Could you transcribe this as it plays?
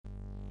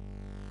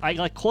I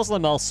like causal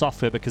ML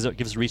software because it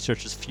gives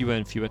researchers fewer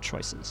and fewer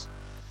choices.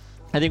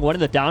 I think one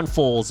of the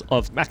downfalls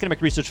of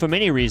academic research for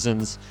many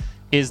reasons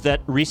is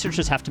that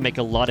researchers have to make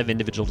a lot of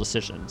individual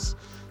decisions.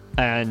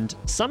 And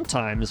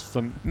sometimes,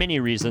 for many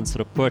reasons, sort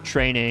of poor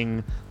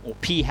training or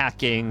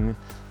p-hacking,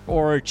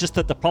 or just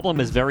that the problem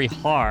is very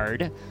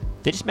hard,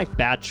 they just make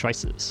bad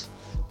choices.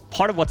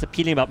 Part of what's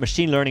appealing about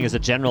machine learning as a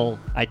general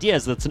idea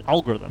is that it's an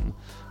algorithm.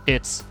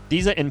 It's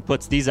these are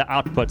inputs, these are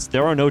outputs.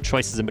 There are no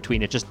choices in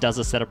between. It just does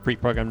a set of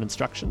pre-programmed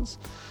instructions.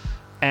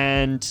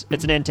 And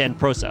it's an end-to-end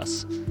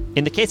process.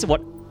 In the case of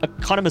what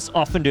economists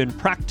often do in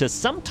practice,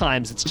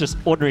 sometimes it's just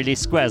ordinary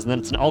least squares and then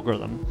it's an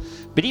algorithm.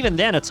 But even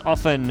then, it's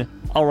often,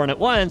 I'll run it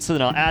once, and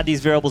then I'll add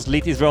these variables,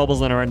 delete these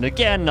variables, and I'll run it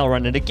again, and I'll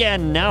run it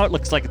again. Now it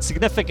looks like it's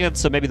significant,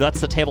 so maybe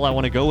that's the table I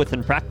want to go with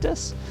in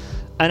practice.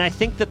 And I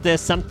think that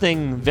there's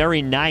something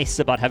very nice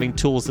about having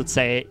tools that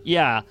say,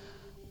 yeah,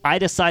 I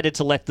decided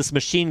to let this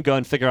machine go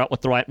and figure out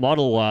what the right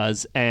model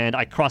was, and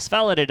I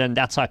cross-validated, and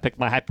that's how I picked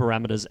my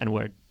hyperparameters, and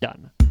we're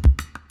done.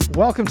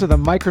 Welcome to the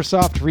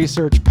Microsoft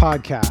Research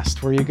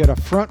Podcast, where you get a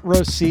front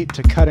row seat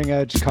to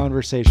cutting-edge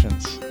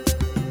conversations.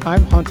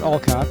 I'm Hunt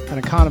Olcott, an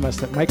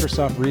economist at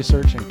Microsoft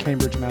Research in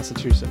Cambridge,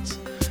 Massachusetts,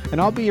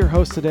 and I'll be your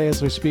host today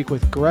as we speak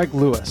with Greg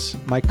Lewis,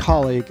 my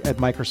colleague at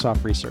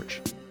Microsoft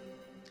Research.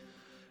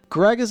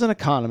 Greg is an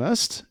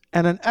economist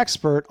and an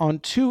expert on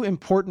two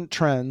important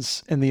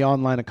trends in the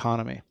online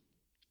economy.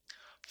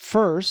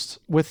 First,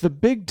 with the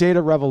big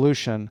data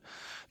revolution,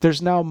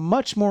 there's now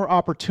much more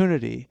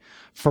opportunity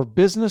for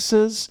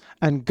businesses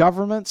and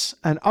governments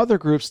and other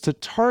groups to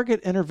target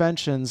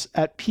interventions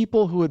at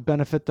people who would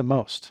benefit the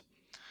most.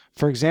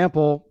 For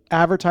example,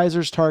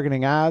 advertisers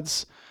targeting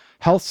ads,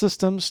 health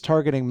systems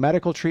targeting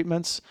medical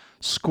treatments,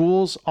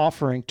 schools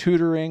offering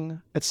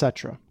tutoring,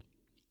 etc.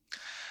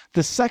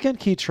 The second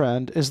key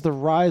trend is the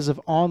rise of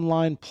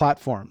online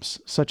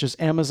platforms, such as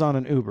Amazon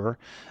and Uber,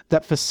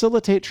 that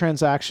facilitate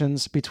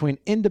transactions between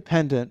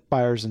independent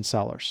buyers and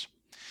sellers.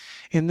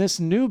 In this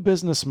new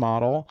business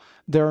model,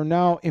 there are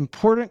now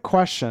important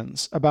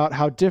questions about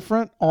how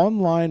different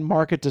online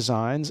market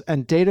designs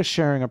and data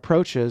sharing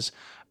approaches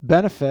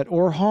benefit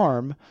or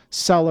harm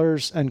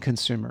sellers and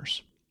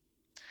consumers.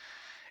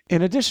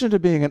 In addition to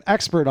being an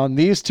expert on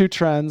these two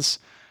trends,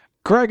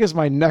 Greg is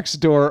my next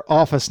door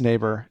office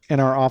neighbor in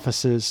our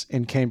offices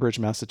in Cambridge,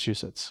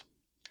 Massachusetts.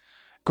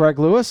 Greg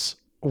Lewis,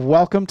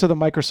 welcome to the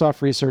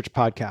Microsoft Research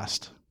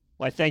Podcast.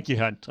 Why, thank you,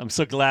 Hunt. I'm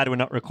so glad we're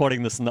not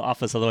recording this in the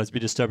office, otherwise we'd be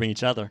disturbing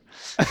each other.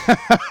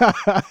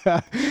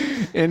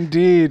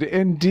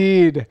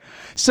 Indeed.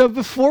 So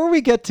before we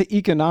get to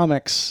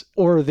economics,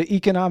 or the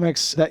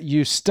economics that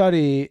you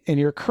study in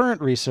your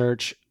current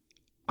research,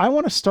 I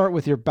want to start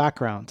with your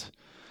background.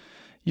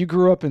 You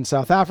grew up in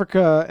South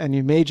Africa and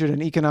you majored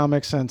in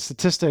economics and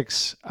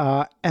statistics.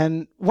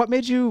 And what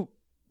made you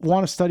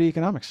want to study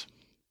economics?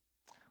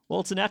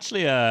 Well, it's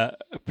actually a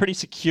pretty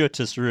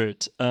circuitous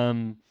route.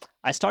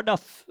 I started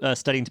off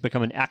studying to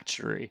become an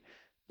actuary.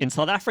 In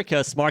South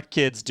Africa, smart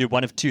kids do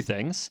one of two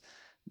things.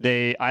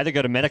 They either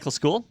go to medical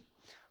school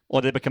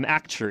or they become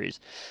actuaries.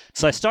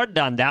 So I started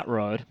down that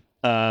road,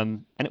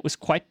 and it was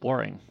quite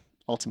boring,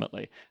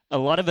 ultimately. A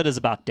lot of it is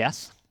about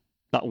death,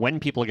 about when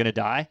people are going to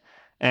die,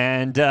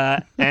 and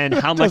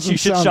how much you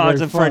should charge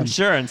them for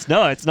insurance.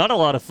 No, it's not a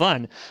lot of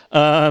fun.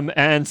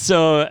 And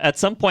so at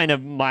some point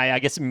of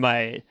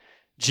my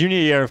junior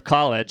year of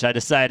college, I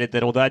decided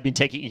that although I'd been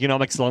taking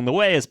economics along the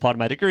way as part of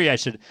my degree, I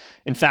should,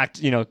 in fact,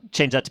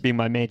 change that to be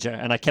my major.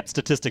 And I kept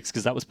statistics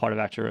because that was part of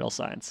actuarial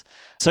science.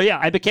 So yeah,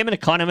 I became an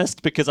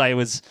economist because I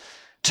was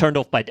turned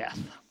off by death.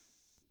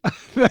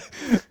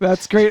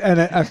 That's great. And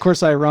of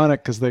course,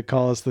 ironic because they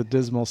call us the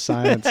dismal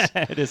science.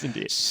 It is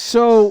indeed.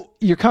 So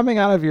you're coming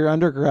out of your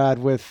undergrad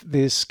with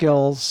these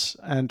skills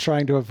and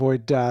trying to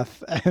avoid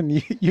death.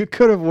 And you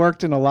could have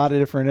worked in a lot of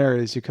different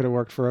areas. You could have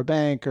worked for a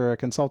bank or a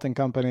consulting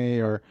company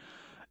or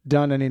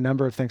done any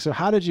number of things. So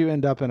how did you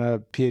end up in a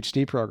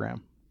PhD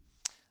program?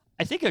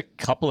 I think a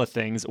couple of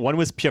things. One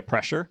was peer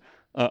pressure.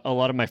 A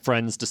lot of my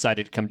friends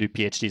decided to come do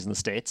PhDs in the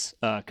States,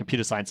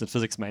 computer science and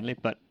physics mainly,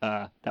 but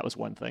that was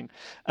one thing.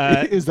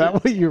 Is that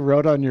what you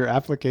wrote on your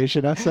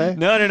application essay?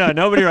 No.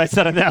 Nobody writes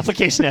that on the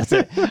application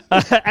essay.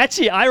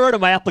 Actually, I wrote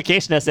on my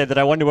application essay that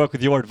I wanted to work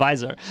with your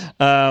advisor,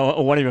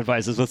 one of your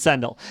advisors, with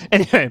Sandal.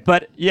 Anyway,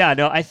 but yeah,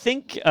 no, I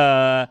think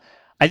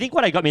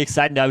what got me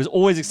excited, I was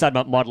always excited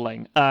about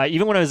modeling.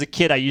 Even when I was a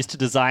kid, I used to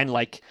design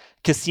like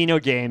casino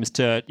games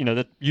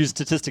that use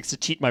statistics to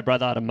cheat my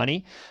brother out of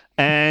money.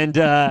 And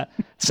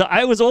so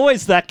I was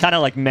always that kind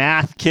of like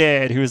math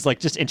kid who was like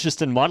just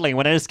interested in modeling.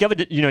 When I discovered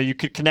that, you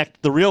could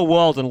connect the real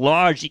world and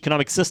large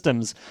economic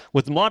systems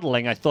with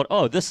modeling, I thought,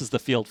 oh, this is the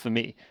field for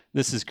me.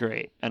 This is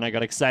great. And I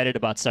got excited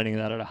about studying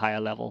that at a higher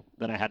level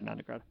than I had in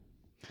undergrad.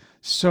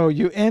 So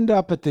you end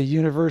up at the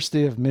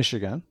University of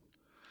Michigan.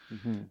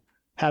 Mm-hmm.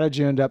 How did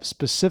you end up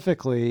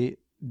specifically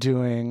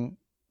doing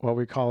what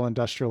we call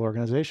industrial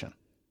organization?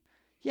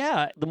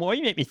 Yeah, the more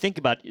you make me think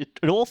about it,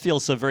 it all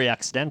feels so very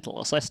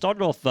accidental. So I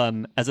started off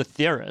as a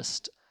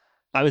theorist.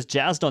 I was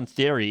jazzed on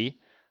theory,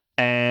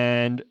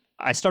 and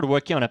I started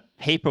working on a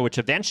paper which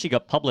eventually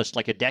got published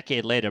like a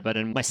decade later. But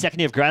in my second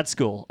year of grad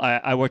school,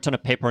 I worked on a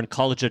paper on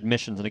college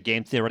admissions and a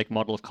game theoretic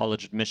model of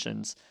college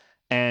admissions.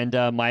 And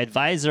my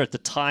advisor at the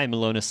time,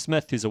 Ilona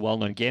Smith, who's a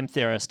well-known game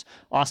theorist,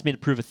 asked me to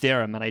prove a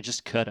theorem, and I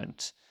just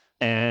couldn't.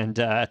 And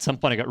at some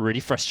point, I got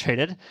really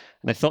frustrated,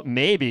 and I thought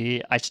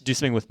maybe I should do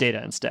something with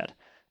data instead.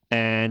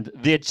 And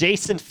the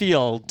adjacent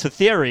field to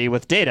theory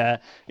with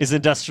data is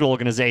industrial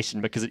organization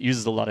because it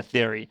uses a lot of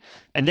theory.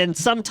 And then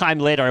sometime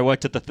later, I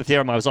worked at the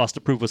theorem I was asked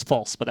to prove was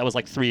false, but that was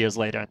like 3 years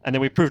later. And then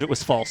we proved it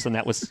was false, and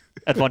that was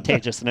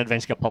advantageous, and it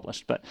eventually got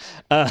published. But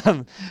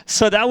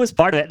so that was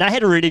part of it. And I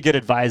had really good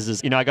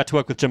advisors. I got to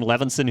work with Jim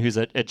Levinson, who's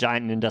a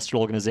giant in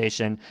industrial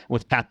organization,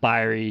 with Pat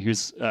Byrie,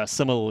 who's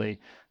similarly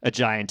a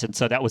giant. And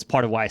so that was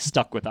part of why I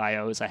stuck with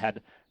IO, is I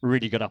had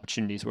really good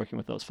opportunities working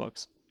with those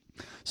folks.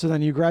 So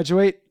then you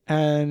graduate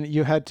and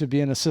you had to be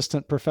an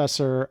assistant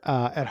professor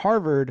at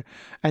Harvard.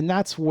 And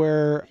that's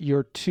where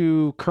your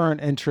two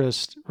current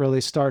interests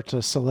really start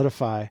to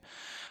solidify.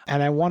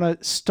 And I want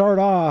to start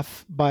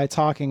off by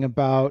talking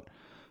about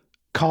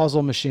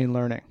causal machine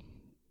learning.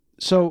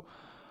 So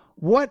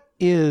what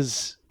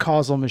is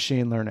causal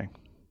machine learning?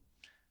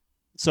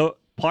 So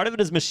part of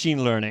it is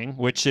machine learning,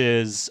 which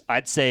is,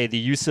 I'd say, the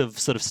use of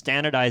sort of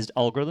standardized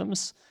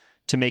algorithms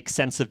to make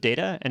sense of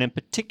data, and in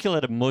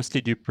particular to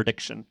mostly do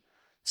prediction.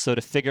 So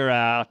to figure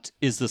out,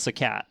 is this a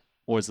cat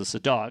or is this a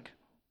dog,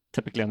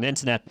 typically on the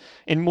internet,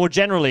 and more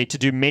generally to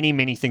do many,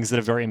 many things that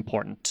are very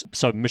important.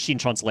 So machine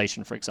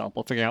translation, for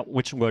example, figuring out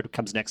which word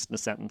comes next in a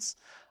sentence.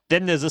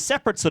 Then there's a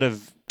separate sort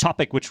of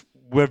topic which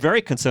we're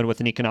very concerned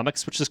with in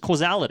economics, which is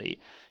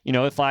causality.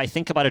 If I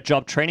think about a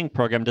job training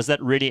program, does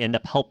that really end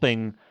up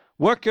helping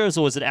workers,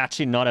 or is it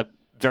actually not a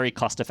very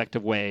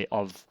cost-effective way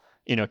of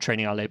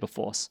training our labor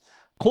force?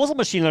 Causal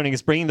machine learning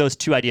is bringing those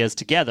two ideas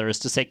together, is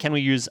to say, can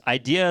we use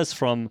ideas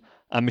from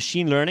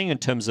machine learning in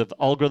terms of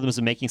algorithms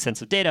and making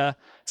sense of data,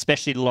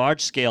 especially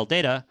large-scale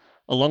data,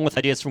 along with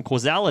ideas from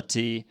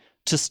causality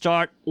to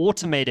start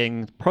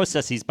automating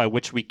processes by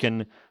which we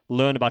can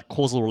learn about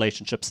causal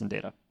relationships in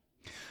data.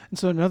 And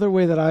so another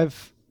way that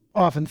I've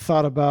often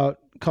thought about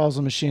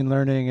causal machine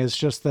learning is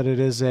just that it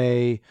is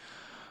a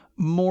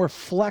more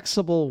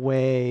flexible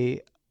way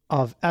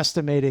of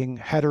estimating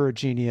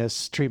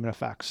heterogeneous treatment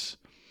effects.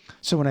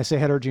 So when I say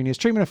heterogeneous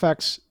treatment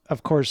effects,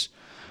 of course,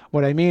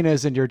 what I mean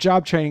is in your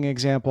job training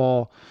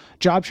example,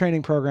 job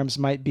training programs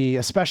might be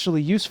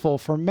especially useful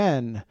for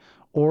men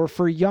or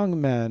for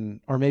young men,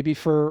 or maybe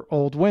for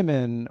old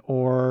women,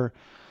 or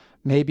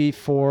maybe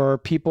for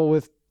people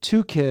with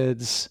 2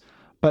 kids,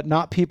 but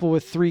not people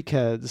with 3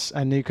 kids.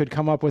 And you could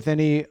come up with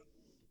a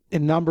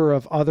number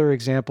of other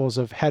examples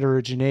of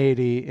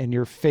heterogeneity in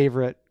your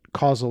favorite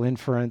causal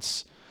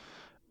inference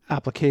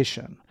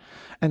application.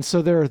 And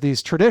so there are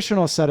these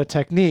traditional set of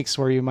techniques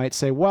where you might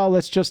say, well,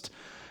 let's just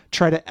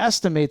try to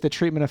estimate the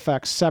treatment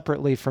effects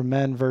separately for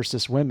men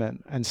versus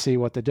women and see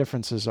what the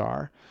differences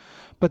are.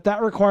 But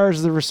that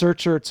requires the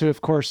researcher to,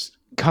 of course,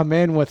 come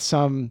in with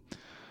some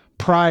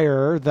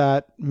prior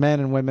that men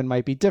and women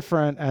might be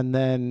different and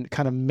then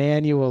kind of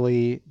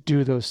manually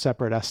do those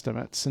separate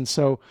estimates. And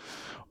so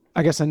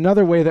I guess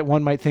another way that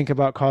one might think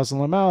about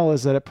causal ML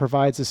is that it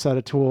provides a set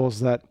of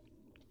tools that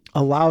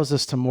allows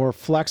us to more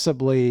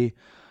flexibly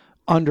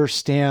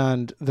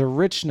understand the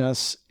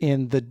richness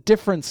in the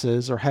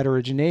differences or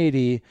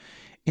heterogeneity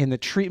in the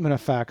treatment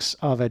effects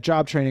of a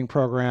job training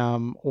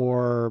program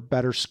or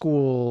better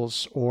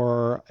schools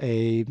or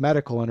a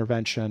medical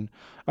intervention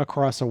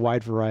across a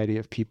wide variety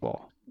of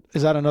people.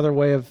 Is that another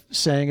way of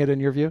saying it in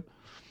your view?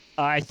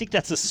 I think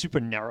that's a super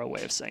narrow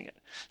way of saying it.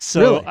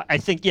 So really? I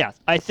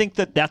think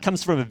that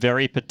comes from a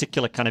very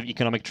particular kind of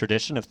economic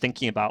tradition of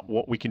thinking about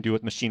what we can do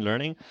with machine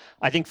learning.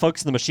 I think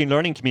folks in the machine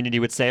learning community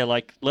would say,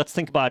 like, let's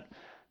think about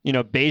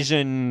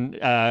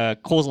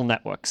Bayesian causal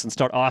networks and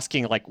start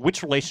asking, like,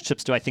 which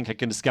relationships do I think I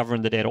can discover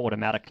in the data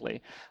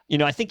automatically?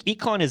 I think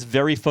econ is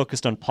very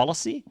focused on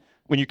policy.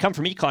 When you come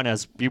from econ,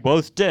 as we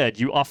both did,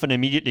 you often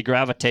immediately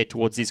gravitate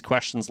towards these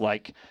questions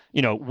like,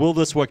 will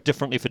this work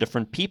differently for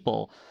different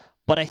people?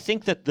 But I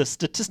think that the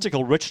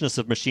statistical richness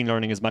of machine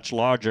learning is much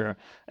larger,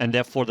 and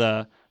therefore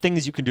the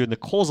things you can do in the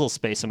causal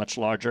space are much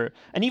larger.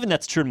 And even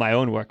that's true in my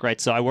own work, right?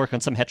 So I work on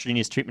some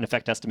heterogeneous treatment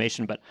effect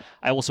estimation, but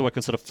I also work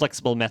on sort of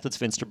flexible methods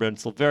for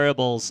instrumental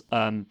variables.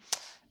 And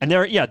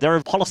there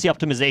are policy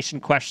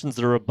optimization questions,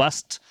 there are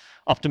robust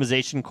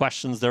optimization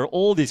questions. There are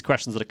all these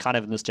questions that are kind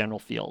of in this general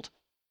field.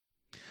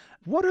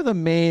 What are the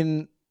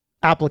main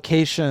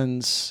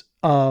applications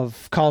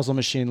of causal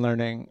machine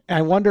learning?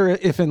 I wonder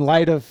if, in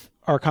light of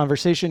our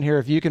conversation here,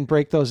 if you can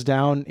break those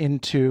down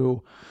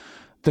into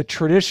the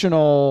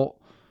traditional,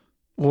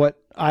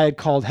 what I had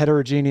called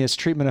heterogeneous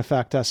treatment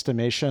effect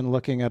estimation,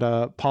 looking at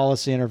a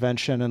policy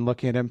intervention and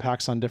looking at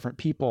impacts on different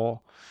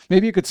people.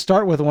 Maybe you could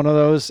start with one of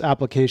those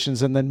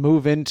applications and then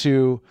move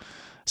into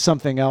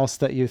something else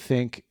that you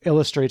think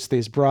illustrates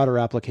these broader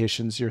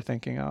applications you're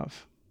thinking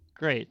of.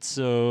 Great.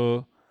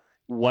 So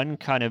one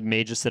kind of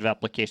major set of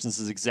applications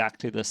is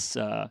exactly this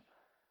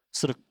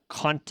sort of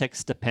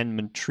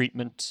context-dependent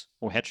treatment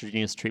or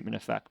heterogeneous treatment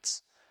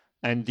effects.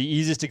 And the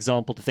easiest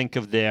example to think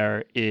of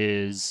there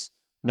is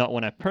not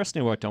one I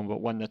personally worked on,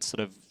 but one that's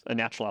sort of a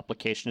natural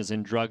application is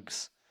in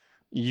drugs.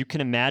 You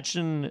can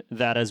imagine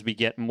that as we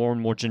get more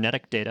and more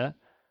genetic data,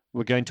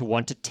 we're going to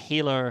want to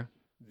tailor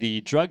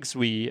the drugs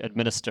we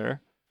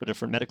administer for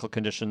different medical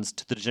conditions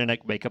to the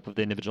genetic makeup of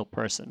the individual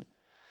person.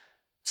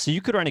 So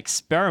you could run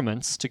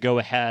experiments to go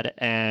ahead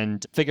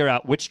and figure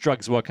out which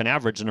drugs work on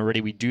average, and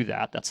already we do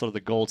that. That's sort of the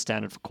gold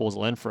standard for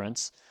causal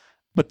inference.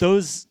 But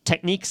those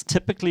techniques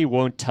typically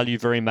won't tell you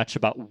very much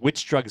about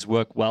which drugs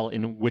work well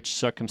in which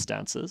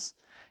circumstances,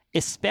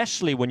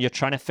 especially when you're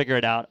trying to figure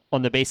it out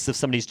on the basis of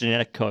somebody's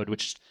genetic code,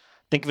 which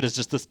think of it as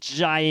just this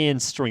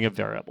giant string of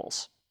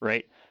variables,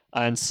 right?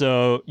 And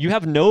so you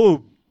have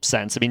no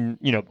sense. I mean,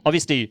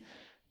 obviously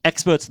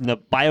experts in the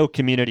bio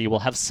community will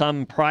have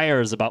some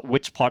priors about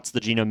which parts of the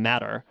genome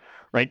matter,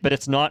 right? But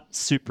it's not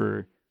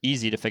super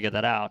easy to figure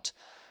that out.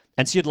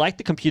 And so you'd like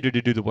the computer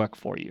to do the work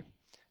for you.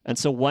 And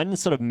so one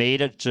sort of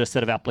major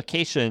set of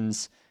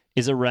applications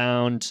is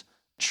around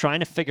trying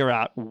to figure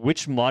out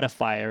which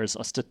modifiers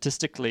are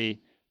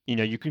statistically,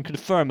 you can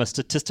confirm are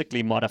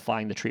statistically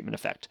modifying the treatment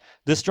effect.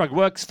 This drug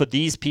works for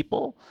these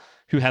people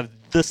who have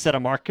this set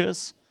of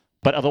markers,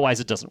 but otherwise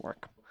it doesn't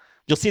work.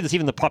 You'll see this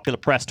even in the popular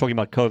press talking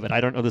about COVID.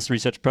 I don't know this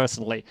research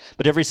personally,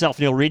 but every so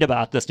often you'll read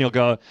about this and you'll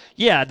go,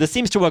 yeah, this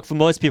seems to work for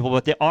most people,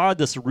 but there are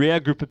this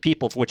rare group of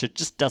people for which it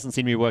just doesn't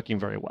seem to be working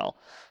very well.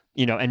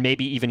 And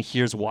maybe even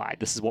here's why.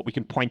 This is what we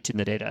can point to in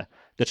the data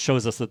that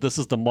shows us that this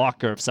is the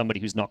marker of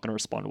somebody who's not going to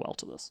respond well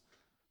to this.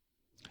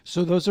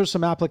 So those are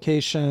some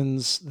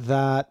applications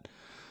that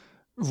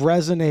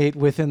resonate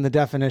within the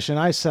definition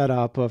I set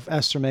up of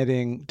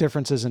estimating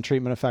differences in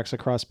treatment effects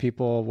across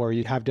people where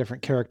you have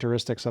different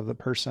characteristics of the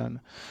person.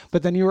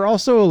 But then you were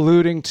also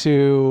alluding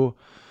to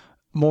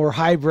more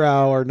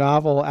highbrow or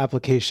novel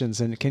applications.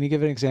 And can you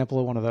give an example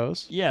of one of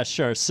those? Yeah,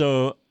 sure.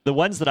 So the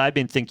ones that I've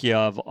been thinking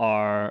of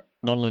are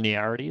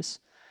nonlinearities.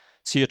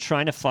 So you're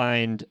trying to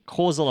find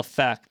causal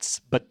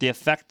effects, but the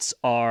effects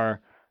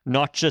are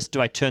not just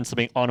do I turn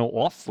something on or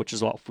off, which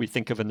is what we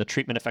think of in the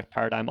treatment effect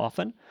paradigm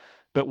often,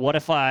 but what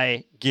if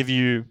I give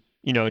you,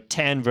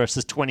 10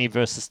 versus 20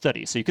 versus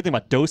 30? So you could think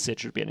about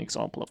dosage would be an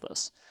example of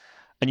this.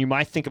 And you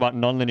might think about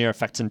nonlinear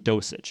effects in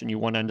dosage, and you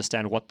want to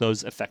understand what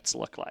those effects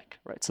look like,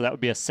 right? So that would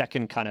be a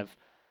second kind of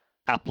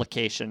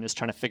application, is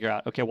trying to figure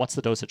out, okay, what's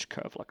the dosage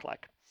curve look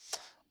like?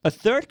 A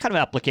third kind of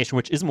application,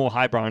 which is more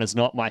highbrow and is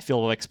not my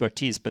field of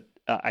expertise, but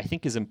I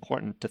think is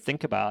important to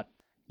think about,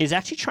 is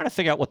actually trying to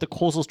figure out what the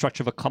causal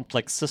structure of a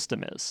complex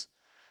system is.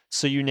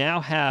 So you now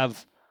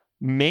have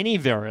many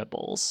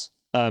variables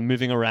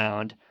moving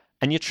around,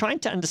 and you're trying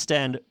to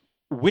understand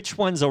which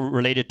ones are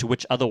related to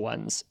which other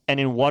ones, and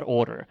in what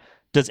order.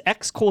 Does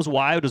X cause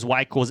Y, or does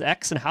Y cause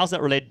X, and how's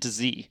that related to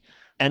Z?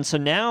 And so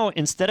now,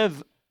 instead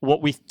of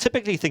what we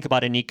typically think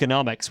about in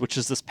economics, which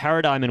is this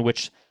paradigm in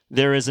which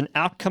there is an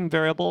outcome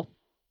variable,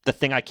 the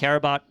thing I care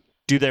about,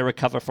 do they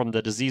recover from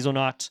the disease or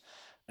not?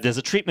 There's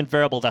a treatment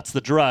variable, that's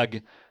the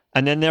drug.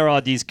 And then there are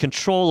these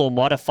control or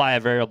modifier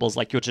variables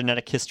like your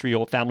genetic history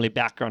or family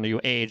background or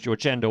your age, your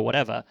gender, or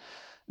whatever.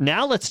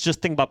 Now let's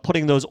just think about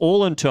putting those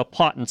all into a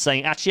pot and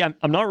saying, actually,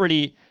 I'm not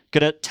really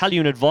going to tell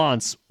you in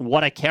advance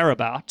what I care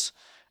about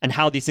and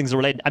how these things are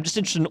related. I'm just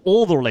interested in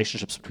all the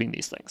relationships between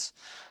these things.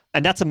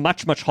 And that's a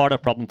much, much harder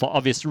problem for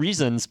obvious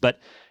reasons, but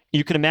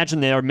you can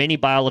imagine there are many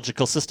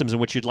biological systems in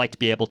which you'd like to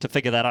be able to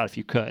figure that out if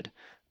you could,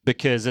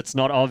 because it's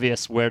not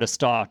obvious where to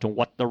start or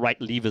what the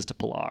right levers to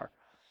pull are.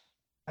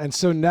 And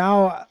so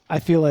now I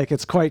feel like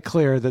it's quite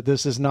clear that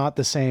this is not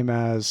the same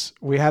as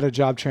we had a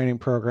job training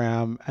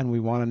program and we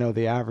want to know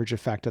the average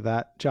effect of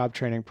that job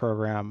training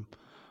program,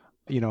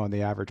 on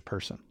the average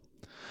person.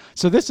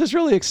 So this is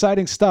really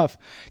exciting stuff.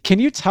 Can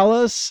you tell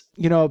us,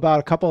 about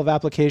a couple of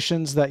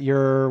applications that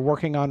you're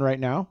working on right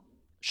now?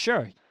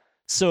 Sure.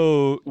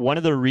 So one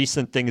of the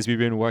recent things we've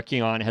been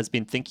working on has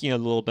been thinking a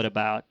little bit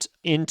about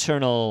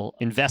internal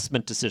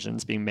investment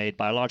decisions being made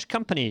by a large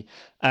company.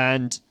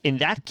 And in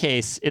that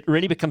case, it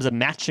really becomes a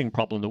matching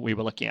problem that we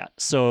were looking at.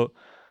 So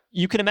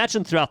you can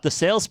imagine throughout the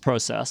sales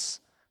process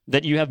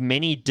that you have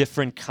many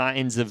different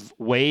kinds of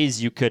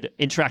ways you could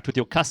interact with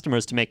your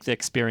customers to make the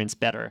experience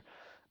better.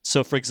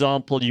 So for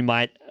example, you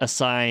might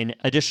assign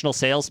additional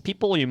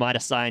salespeople, you might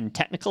assign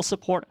technical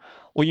support,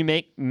 or you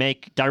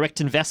make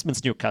direct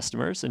investments in your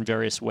customers in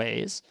various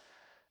ways.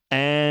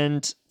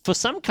 And for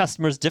some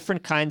customers,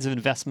 different kinds of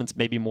investments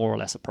may be more or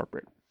less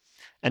appropriate.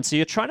 And so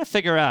you're trying to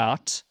figure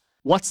out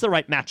what's the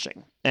right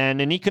matching.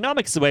 And in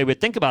economics, the way we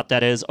think about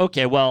that is,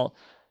 okay, well,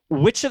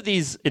 which of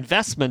these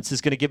investments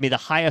is going to give me the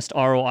highest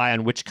ROI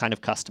on which kind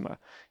of customer?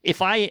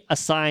 If I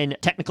assign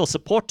technical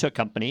support to a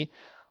company,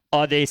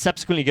 are they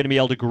subsequently going to be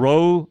able to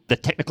grow the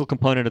technical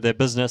component of their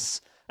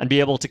business and be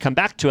able to come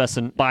back to us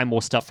and buy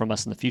more stuff from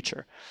us in the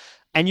future?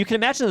 And you can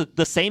imagine that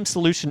the same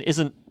solution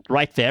isn't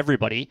right for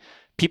everybody.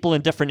 People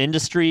in different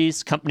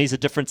industries, companies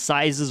at different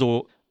sizes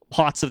or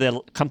parts of their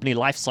company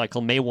life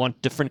cycle may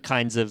want different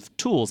kinds of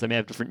tools. They may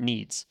have different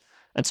needs.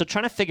 And so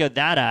trying to figure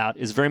that out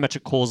is very much a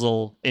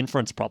causal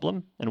inference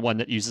problem, and one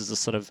that uses a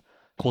sort of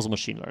causal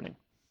machine learning.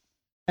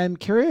 I'm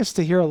curious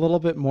to hear a little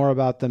bit more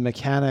about the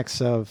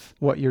mechanics of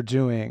what you're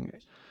doing.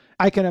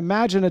 I can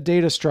imagine a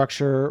data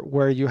structure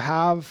where you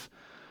have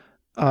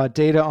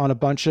data on a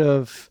bunch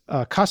of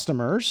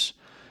customers,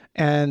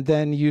 and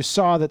then you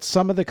saw that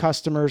some of the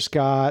customers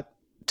got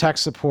tech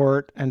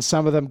support and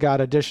some of them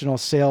got additional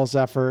sales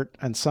effort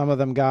and some of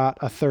them got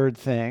a third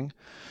thing.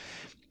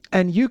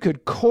 And you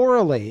could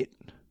correlate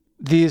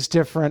these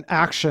different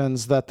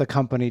actions that the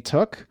company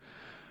took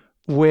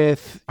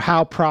with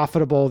how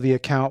profitable the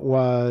account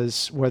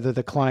was, whether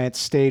the client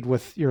stayed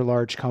with your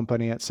large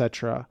company, et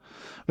cetera.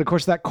 But of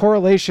course, that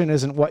correlation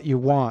isn't what you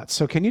want.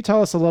 So can you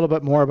tell us a little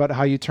bit more about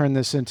how you turn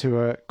this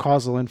into a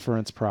causal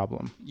inference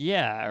problem?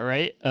 Yeah,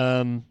 right.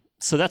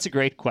 So that's a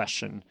great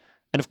question.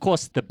 And of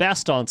course, the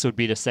best answer would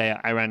be to say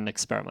I ran an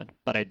experiment,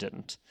 but I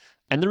didn't.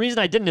 And the reason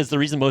I didn't is the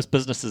reason most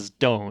businesses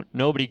don't.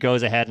 Nobody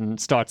goes ahead and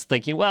starts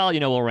thinking, well, we'll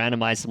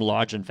randomize some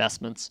large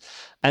investments.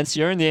 And so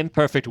you're in the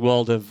imperfect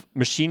world of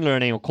machine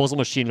learning or causal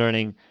machine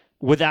learning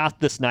without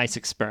this nice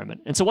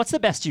experiment. And so what's the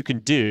best you can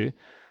do?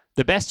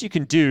 The best you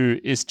can do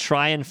is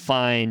try and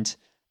find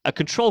a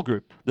control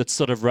group that's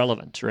sort of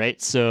relevant,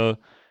 right? So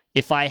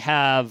if I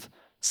have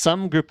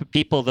some group of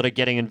people that are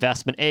getting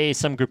investment A,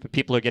 some group of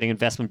people are getting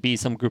investment B,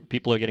 some group of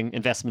people are getting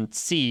investment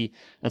C,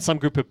 and some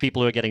group of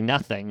people are getting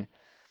nothing,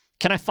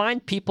 can I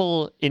find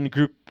people in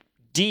group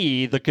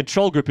D, the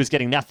control group who's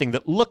getting nothing,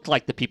 that look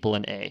like the people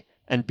in A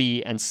and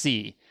B and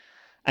C?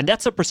 And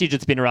that's a procedure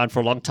that's been around for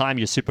a long time.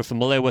 You're super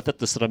familiar with it,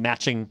 the sort of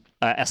matching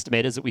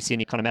estimators that we see in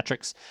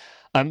econometrics.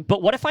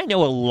 But what if I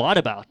know a lot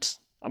about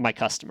my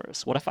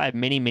customers? What if I have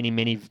many, many,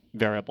 many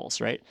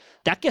variables, right?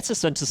 That gets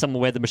us into some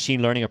where the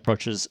machine learning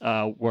approaches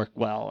work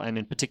well, and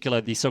in particular,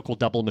 the so-called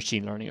double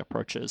machine learning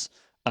approaches.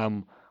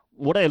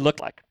 What do they look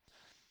like?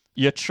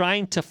 You're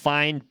trying to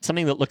find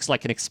something that looks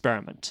like an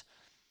experiment.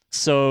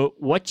 So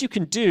what you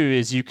can do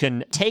is you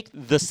can take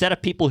the set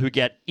of people who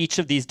get each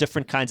of these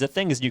different kinds of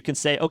things, and you can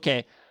say,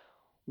 okay,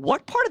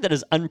 what part of that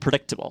is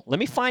unpredictable? Let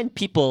me find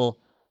people,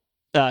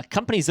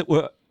 companies that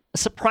were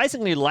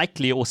surprisingly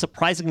likely or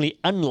surprisingly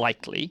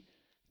unlikely,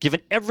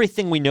 given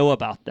everything we know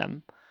about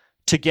them,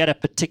 to get a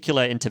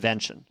particular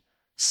intervention.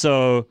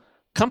 So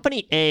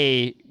company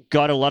A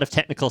got a lot of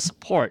technical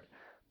support,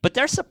 but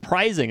they're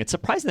surprising. It's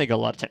surprising they got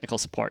a lot of technical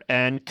support.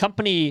 And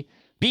company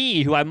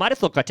B, who I might have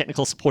thought got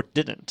technical support,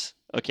 didn't.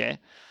 Okay.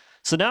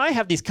 So now I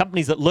have these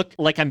companies that look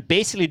like I'm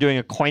basically doing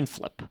a coin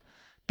flip.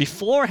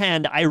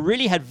 Beforehand, I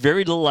really had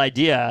very little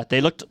idea. They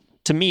looked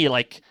to me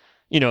like,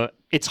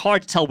 it's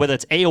hard to tell whether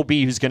it's A or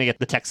B who's going to get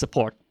the tech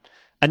support.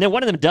 And then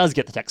one of them does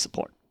get the tech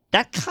support.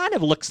 That kind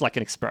of looks like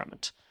an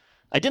experiment.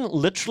 I didn't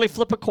literally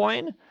flip a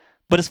coin,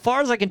 but as far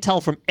as I can tell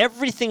from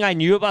everything I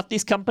knew about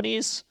these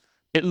companies,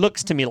 it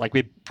looks to me like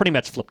we pretty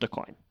much flipped a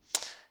coin.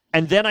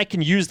 And then I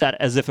can use that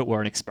as if it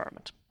were an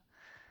experiment.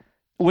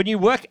 When you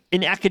work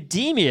in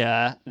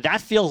academia,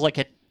 that feels like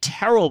a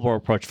terrible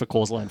approach for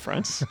causal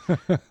inference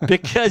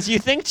because you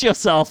think to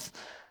yourself,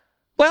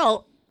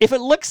 well, if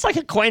it looks like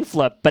a coin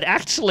flip, but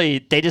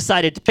actually they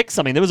decided to pick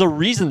something, there was a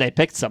reason they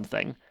picked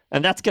something,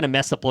 and that's going to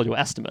mess up all your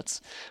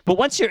estimates. But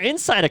once you're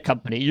inside a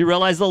company, you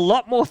realize a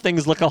lot more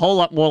things look a whole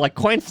lot more like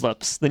coin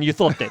flips than you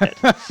thought they did.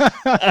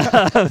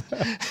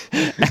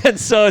 And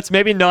so it's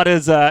maybe not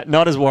as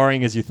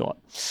worrying as you thought.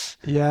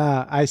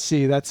 Yeah, I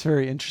see. That's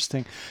very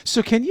interesting.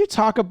 So can you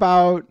talk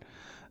about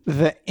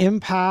the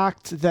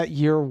impact that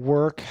your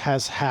work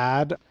has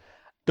had?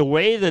 The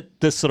way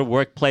that this sort of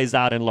work plays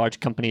out in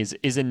large companies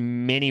is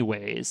in many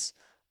ways.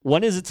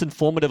 One is it's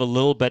informative a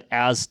little bit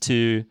as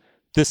to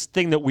this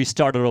thing that we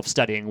started off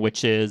studying,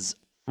 which is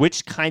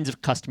which kinds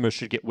of customers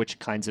should get which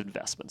kinds of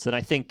investments. And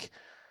I think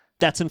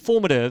that's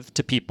informative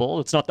to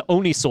people. It's not the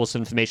only source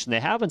of information they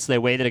have, and so they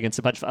weigh that against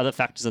a bunch of other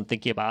factors in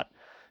thinking about,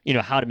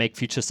 how to make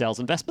future sales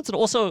investments. And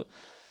also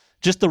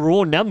just the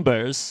raw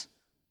numbers.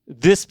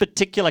 This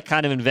particular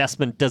kind of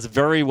investment does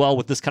very well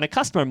with this kind of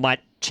customer, might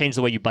change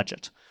the way you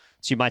budget.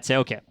 So you might say,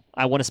 okay,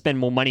 I want to spend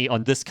more money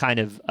on this kind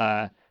of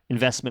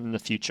investment in the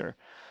future.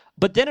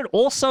 But then it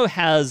also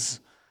has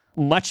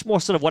much more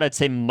sort of what I'd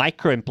say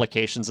micro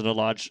implications in a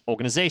large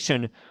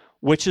organization,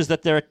 which is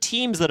that there are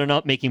teams that are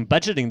not making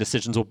budgeting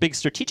decisions or big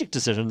strategic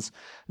decisions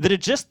that are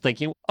just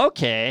thinking,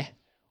 okay,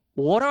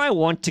 what do I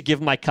want to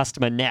give my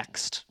customer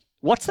next?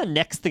 What's the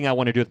next thing I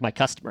want to do with my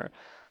customer?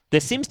 There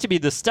seems to be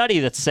this study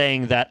that's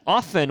saying that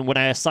often when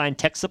I assign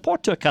tech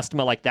support to a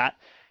customer like that,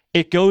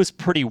 it goes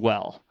pretty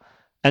well.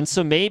 And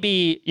so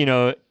maybe,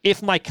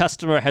 if my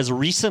customer has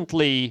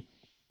recently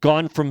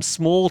gone from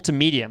small to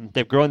medium,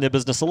 they've grown their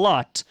business a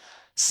lot,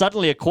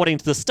 suddenly, according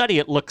to the study,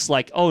 it looks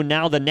like, oh,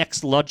 now the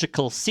next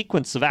logical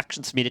sequence of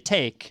actions for me to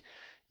take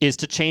is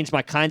to change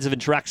my kinds of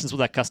interactions with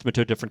that customer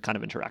to a different kind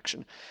of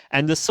interaction.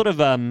 And this sort of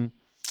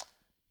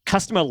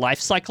customer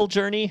lifecycle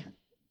journey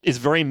is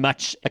very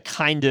much a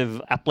kind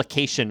of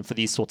application for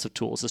these sorts of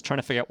tools, is trying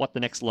to figure out what the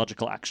next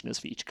logical action is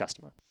for each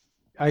customer.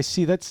 I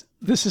see. This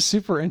is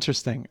super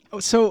interesting.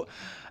 So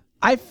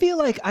I feel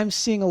like I'm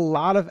seeing a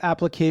lot of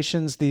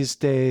applications these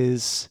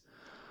days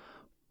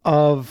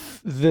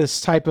of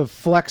this type of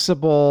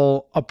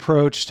flexible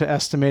approach to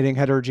estimating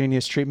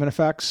heterogeneous treatment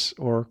effects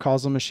or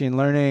causal machine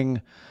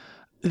learning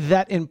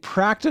that in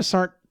practice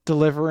aren't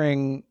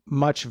delivering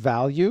much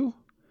value.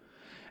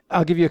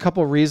 I'll give you a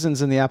couple of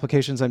reasons in the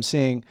applications I'm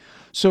seeing.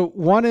 So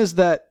one is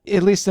that,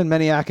 at least in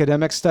many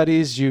academic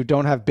studies, you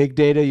don't have big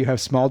data, you have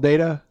small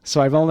data.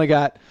 So I've only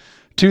got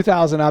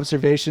 2,000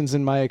 observations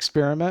in my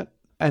experiment.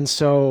 And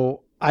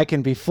so I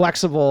can be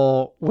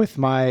flexible with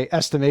my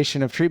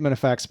estimation of treatment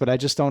effects, but I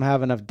just don't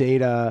have enough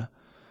data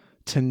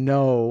to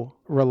know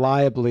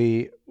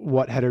reliably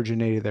what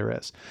heterogeneity there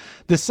is.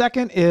 The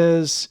second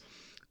is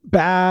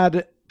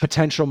bad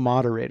potential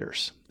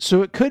moderators.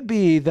 So it could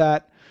be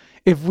that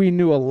if we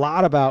knew a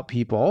lot about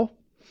people,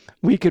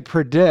 we could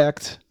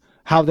predict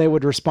how they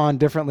would respond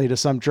differently to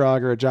some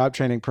drug or a job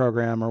training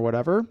program or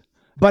whatever.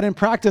 But in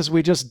practice,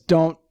 we just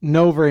don't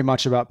know very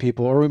much about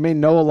people, or we may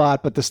know a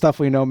lot, but the stuff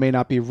we know may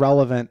not be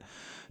relevant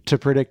to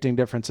predicting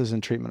differences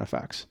in treatment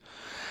effects.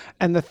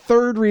 And the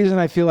third reason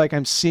I feel like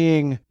I'm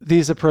seeing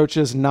these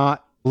approaches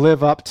not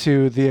live up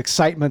to the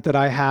excitement that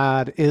I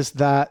had is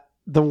that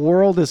the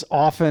world is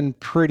often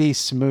pretty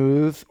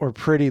smooth or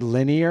pretty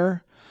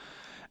linear.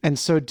 And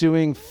so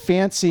doing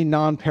fancy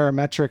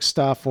non-parametric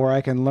stuff where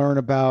I can learn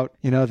about,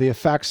 the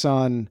effects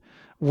on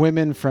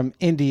women from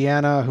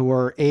Indiana who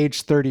are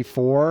age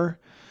 34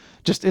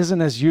 just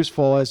isn't as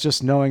useful as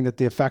just knowing that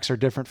the effects are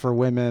different for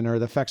women or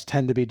the effects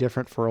tend to be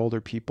different for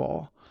older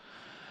people.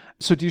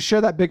 So do you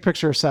share that big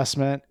picture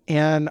assessment?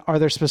 And are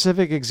there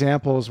specific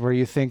examples where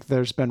you think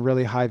there's been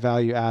really high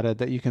value added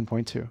that you can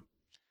point to?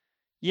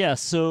 Yeah,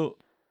 so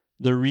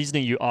the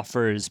reasoning you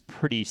offer is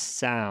pretty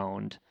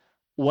sound.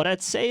 What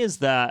I'd say is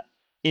that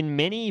in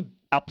many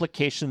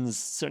applications,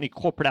 certainly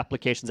corporate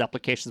applications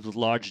with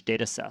large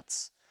data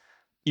sets,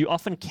 you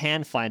often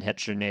can find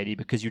heterogeneity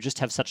because you just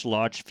have such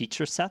large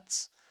feature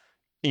sets,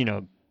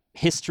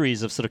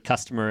 histories of sort of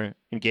customer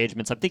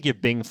engagements. I'm thinking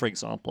of Bing, for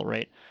example,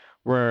 right?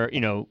 Where,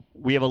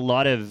 we have a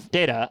lot of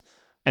data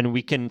and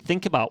we can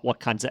think about what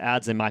kinds of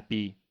ads they might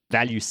be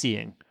value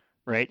seeing,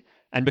 right?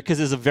 And because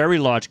there's a very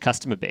large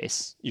customer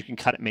base, you can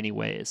cut it many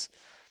ways.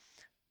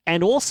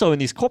 And also in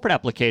these corporate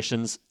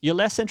applications, you're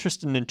less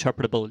interested in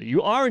interpretability.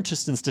 You are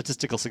interested in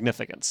statistical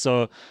significance.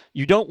 So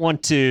you don't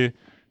want to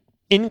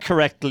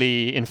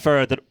incorrectly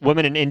infer that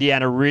women in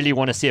Indiana really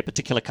want to see a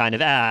particular kind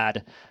of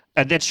ad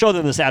and then show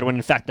them this ad when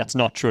in fact that's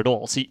not true at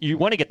all. So you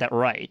want to get that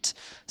right.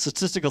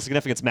 Statistical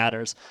significance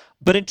matters,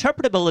 but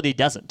interpretability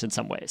doesn't in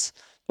some ways.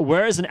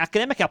 Whereas in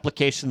academic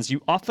applications,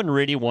 you often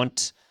really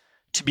want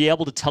to be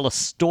able to tell a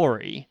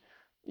story.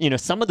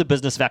 Some of the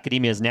business of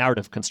academia is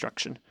narrative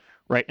construction,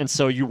 right? And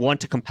so you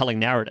want a compelling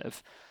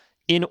narrative.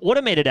 In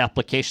automated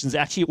applications,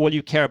 actually all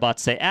you care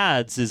about, say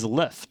ads, is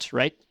lift,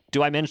 right?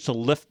 Do I manage to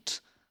lift,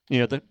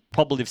 the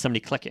probability of somebody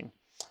clicking?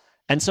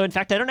 And so, in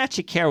fact, I don't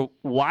actually care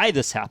why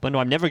this happened, or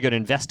I'm never going to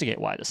investigate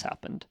why this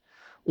happened.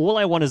 All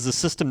I want is a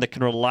system that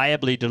can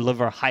reliably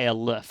deliver higher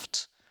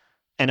lift.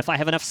 And if I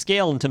have enough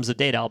scale in terms of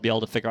data, I'll be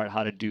able to figure out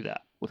how to do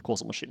that with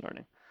causal machine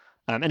learning.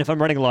 And if I'm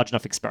running large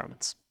enough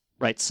experiments,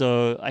 right?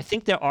 So I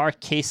think there are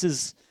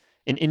cases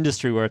in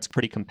industry where it's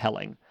pretty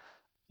compelling.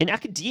 In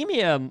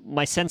academia,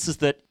 my sense is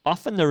that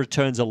often the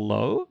returns are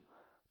low,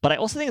 but I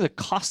also think the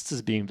costs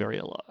is being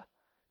very low.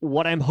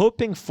 What I'm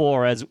hoping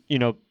for, as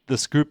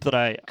this group that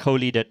I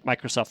co-lead at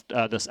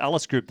Microsoft, this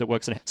Alice group that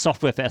works in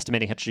software for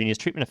estimating heterogeneous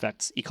treatment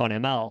effects,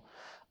 EconML,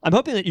 I'm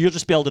hoping that you'll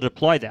just be able to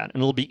deploy that and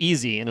it'll be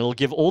easy and it'll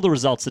give all the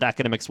results that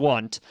academics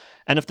want.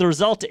 And if the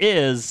result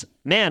is,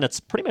 man, it's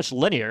pretty much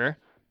linear,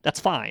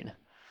 that's fine.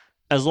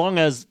 As long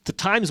as the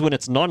times when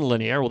it's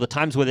non-linear or the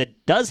times when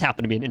it does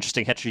happen to be an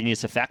interesting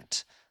heterogeneous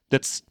effect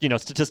that's,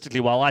 statistically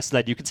well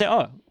isolated, you can say,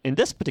 oh, in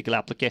this particular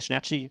application,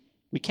 actually,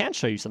 we can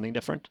show you something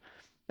different.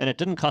 And it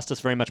didn't cost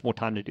us very much more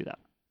time to do that.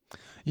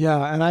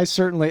 Yeah, and I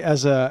certainly,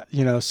 as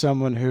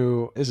someone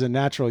who is a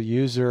natural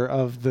user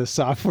of the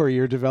software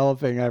you're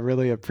developing, I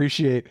really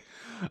appreciate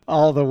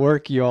all the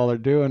work you all are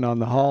doing on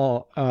the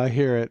Hall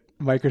here at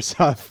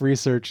Microsoft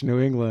Research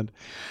New England.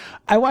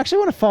 I actually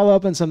want to follow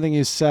up on something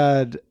you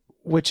said,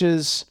 which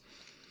is,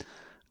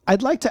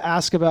 I'd like to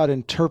ask about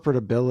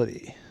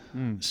interpretability.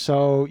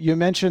 So you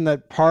mentioned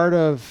that part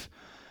of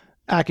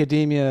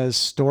academia is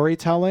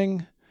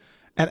storytelling,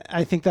 and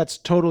I think that's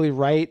totally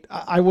right.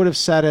 I would have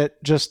said it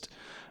just,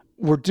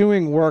 we're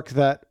doing work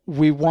that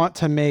we want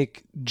to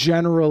make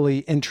generally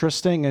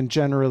interesting and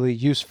generally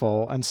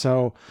useful. And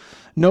so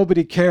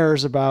nobody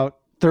cares about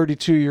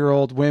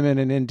 32-year-old women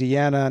in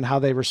Indiana and how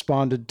they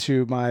responded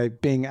to my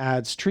Bing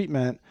ads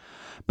treatment,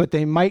 but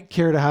they might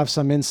care to have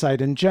some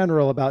insight in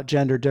general about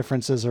gender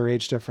differences or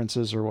age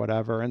differences or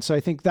whatever. And so I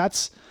think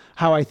that's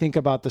how I think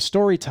about the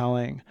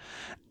storytelling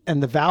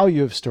and the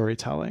value of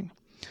storytelling.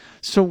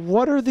 So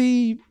what are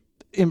the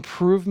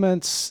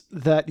improvements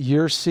that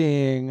you're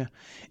seeing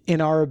in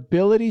our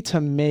ability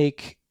to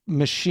make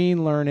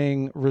machine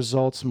learning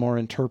results more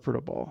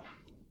interpretable?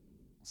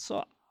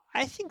 So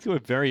I think we're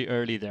very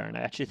early there, and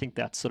I actually think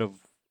that's sort of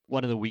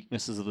one of the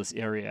weaknesses of this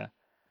area.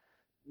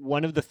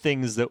 One of the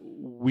things that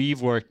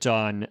we've worked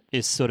on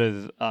is sort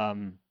of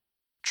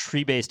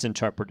tree-based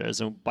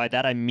interpreters. And by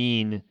that I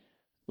mean,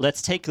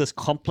 let's take this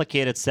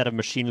complicated set of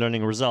machine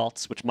learning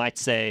results, which may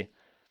say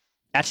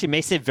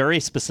very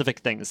specific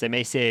things. They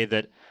may say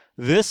that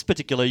this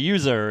particular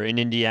user in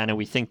Indiana,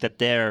 we think that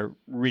they're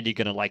really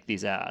going to like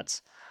these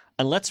ads.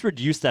 And let's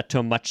reduce that to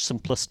a much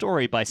simpler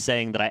story by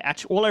saying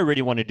that all I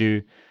really want to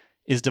do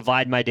is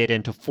divide my data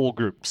into 4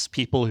 groups: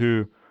 people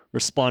who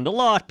respond a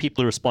lot,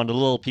 people who respond a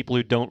little, people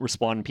who don't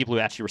respond, and people who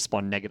actually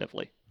respond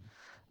negatively.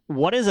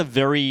 What is a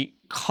very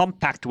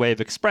compact way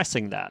of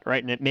expressing that,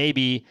 right? And it may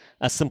be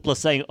as simple as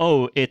saying,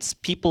 oh, it's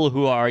people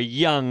who are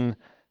young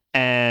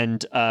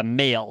and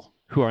male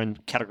who are in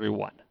category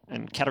 1.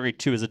 And category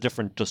 2 is a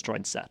different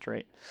disjoint set,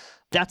 right?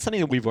 That's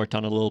something that we've worked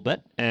on a little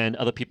bit, and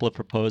other people have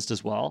proposed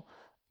as well.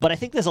 But I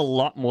think there's a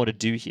lot more to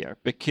do here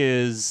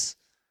because,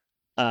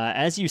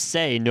 as you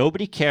say,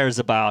 nobody cares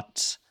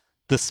about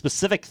the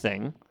specific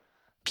thing.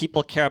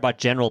 People care about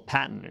general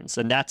patterns.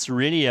 And that's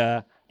really,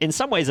 in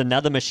some ways,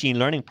 another machine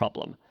learning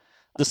problem.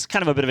 This is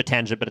kind of a bit of a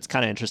tangent, but it's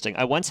kind of interesting.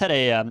 I once had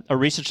a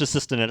research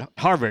assistant at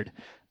Harvard.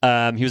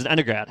 He was an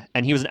undergrad,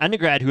 and he was an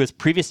undergrad who was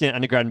previously an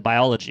undergrad in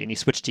biology, and he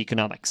switched to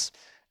economics.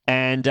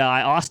 And I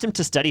asked him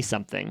to study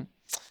something,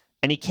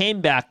 and he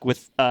came back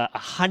with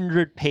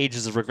 100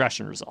 pages of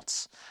regression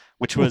results,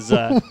 which was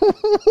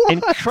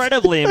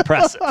incredibly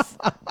impressive.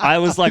 I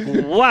was like,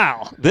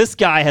 wow, this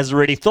guy has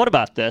really thought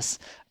about this.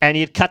 And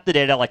he had cut the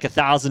data like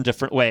 1,000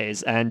 different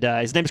ways. And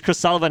his name is Chris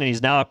Sullivan, and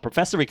he's now a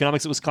professor of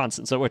economics at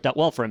Wisconsin, so it worked out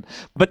well for him.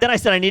 But then I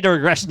said, I need a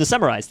regression to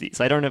summarize these.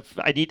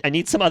 I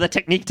need some other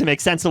technique to make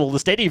sense of all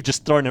this data you've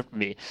just thrown at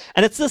me.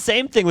 And it's the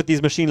same thing with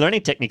these machine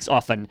learning techniques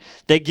often.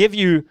 They give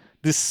you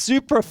this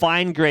super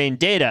fine-grained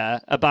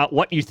data about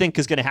what you think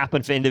is going to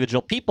happen for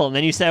individual people. And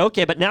then you say,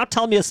 okay, but now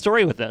tell me a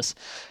story with this.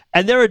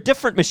 And there are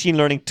different machine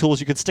learning tools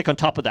you can stick on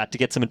top of that to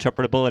get some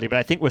interpretability. But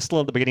I think we're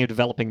still at the beginning of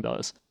developing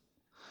those.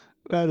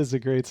 That is a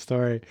great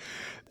story.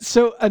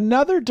 So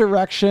another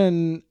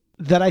direction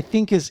that I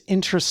think is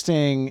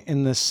interesting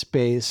in this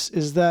space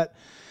is that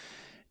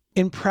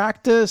in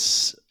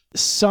practice,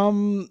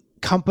 some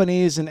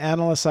companies and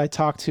analysts I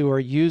talk to are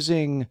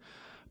using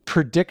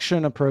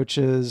prediction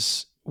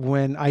approaches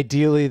when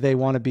ideally they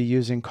want to be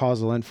using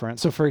causal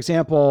inference. So for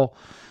example,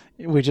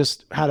 we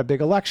just had a big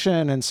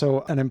election. And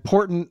so an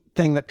important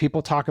thing that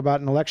people talk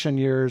about in election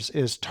years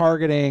is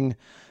targeting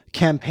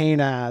campaign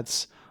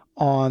ads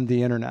on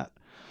the internet.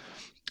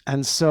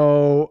 And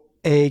so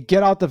a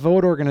get out the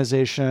vote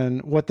organization,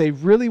 what they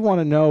really want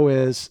to know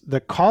is the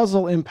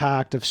causal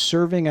impact of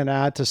serving an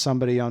ad to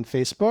somebody on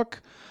Facebook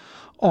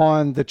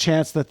on the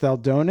chance that they'll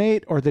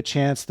donate or the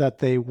chance that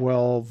they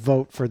will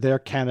vote for their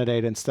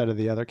candidate instead of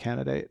the other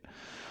candidate.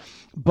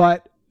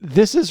 But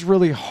this is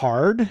really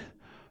hard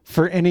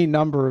for any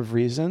number of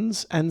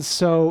reasons. And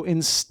so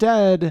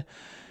instead,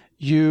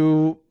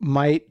 you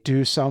might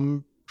do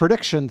some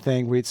prediction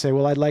thing where you'd say,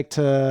 well, I'd like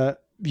to,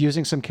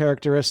 using some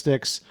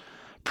characteristics,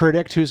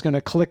 predict who's going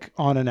to click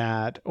on an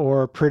ad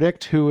or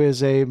predict who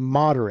is a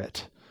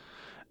moderate,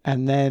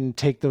 and then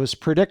take those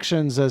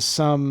predictions as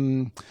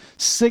some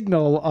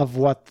signal of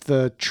what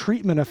the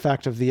treatment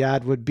effect of the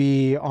ad would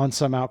be on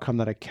some outcome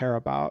that I care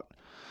about.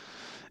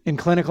 In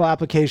clinical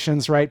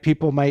applications, right,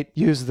 people might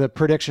use the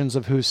predictions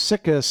of who's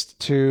sickest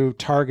to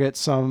target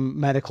some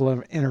medical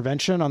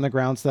intervention on the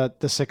grounds that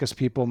the sickest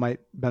people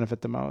might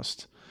benefit the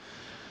most.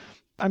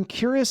 I'm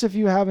curious if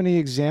you have any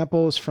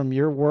examples from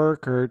your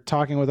work or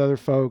talking with other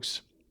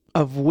folks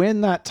of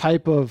when that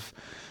type of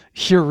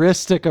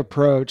heuristic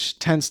approach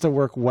tends to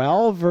work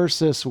well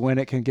versus when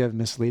it can give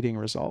misleading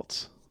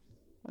results.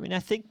 I mean, I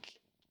think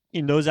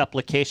in those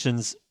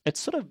applications, it's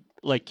sort of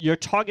like you're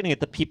targeting at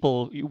the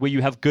people where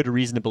you have good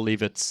reason to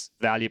believe it's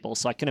valuable.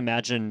 So I can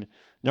imagine,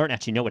 I don't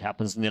actually know what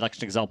happens in the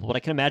election example, but I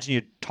can imagine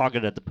you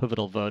target at the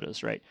pivotal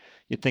voters, right?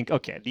 You'd think,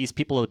 okay, these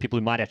people are the people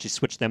who might actually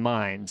switch their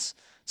minds.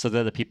 So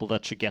they're the people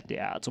that should get the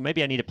ads. Or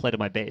maybe I need to play to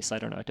my base. I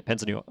don't know. It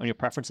depends on your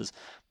preferences.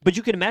 But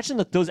you can imagine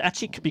that those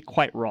actually could be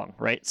quite wrong,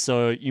 right?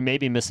 So you may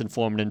be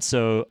misinformed. And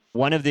so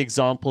one of the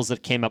examples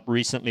that came up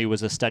recently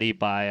was a study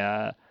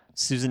by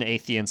Susan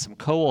Athey and some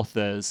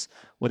co-authors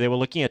where they were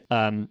looking at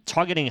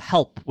targeting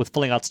help with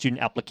filling out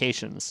student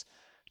applications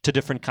to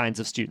different kinds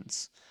of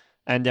students.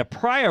 And their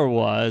prior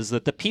was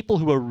that the people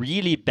who are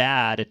really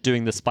bad at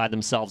doing this by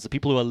themselves, the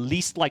people who are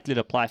least likely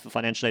to apply for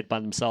financial aid by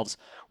themselves,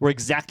 were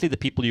exactly the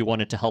people you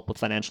wanted to help with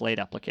financial aid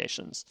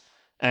applications.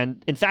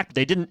 And in fact,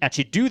 they didn't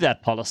actually do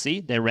that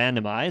policy. They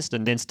randomized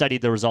and then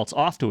studied the results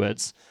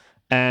afterwards.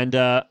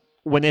 And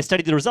when they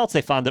studied the results,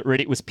 they found that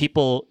really it was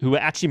people who were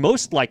actually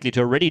most likely to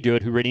already do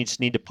it who really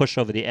just need to push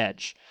over the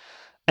edge.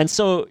 And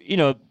so,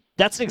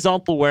 that's an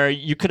example where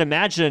you could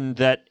imagine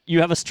that you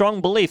have a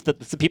strong belief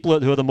that it's the people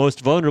who are the most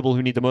vulnerable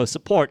who need the most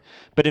support.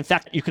 But in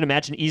fact, you can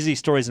imagine easy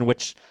stories in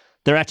which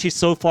they're actually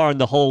so far in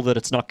the hole that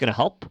it's not going to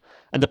help.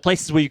 And the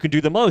places where you can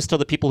do the most are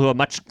the people who are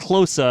much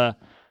closer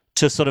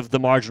to sort of the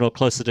marginal,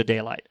 closer to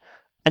daylight.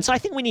 And so I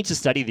think we need to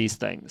study these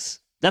things.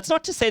 That's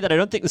not to say that I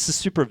don't think this is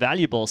super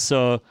valuable.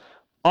 So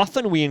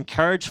often we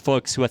encourage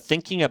folks who are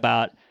thinking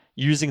about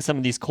using some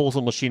of these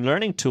causal machine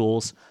learning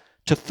tools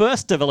to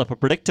first develop a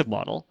predictive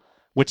model,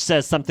 which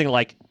says something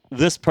like,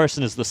 this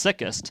person is the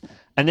sickest,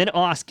 and then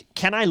ask,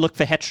 can I look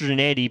for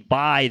heterogeneity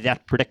by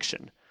that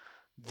prediction?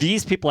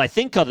 These people I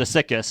think are the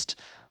sickest,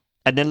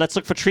 and then let's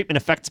look for treatment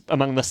effects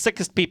among the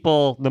sickest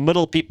people, the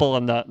middle people,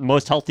 and the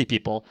most healthy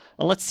people,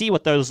 and let's see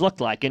what those look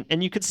like.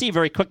 And you can see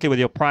very quickly whether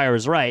your prior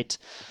is right,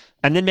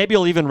 and then maybe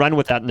you'll even run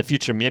with that in the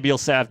future. Maybe you'll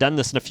say, I've done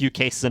this in a few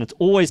cases, and it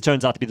always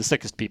turns out to be the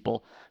sickest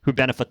people who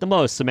benefit the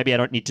most, so maybe I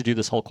don't need to do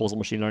this whole causal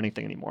machine learning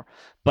thing anymore.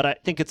 But I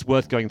think it's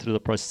worth going through the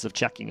process of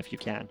checking if you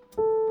can.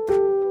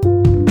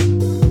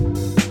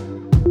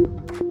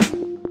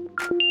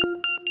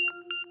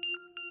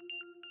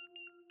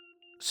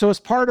 So as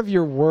part of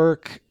your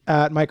work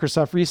at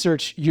Microsoft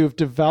Research, you've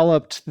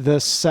developed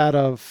this set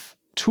of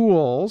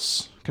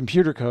tools,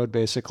 computer code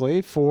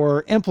basically,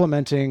 for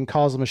implementing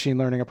causal machine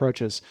learning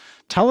approaches.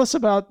 Tell us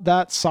about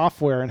that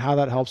software and how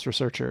that helps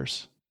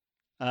researchers.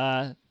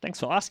 Thanks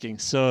for asking.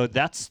 So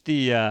that's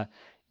the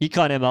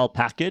EconML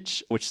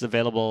package, which is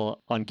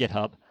available on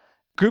GitHub.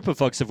 Group of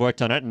folks have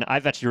worked on it, and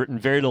I've actually written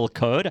very little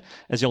code,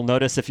 as you'll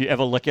notice if you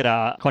ever look at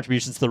our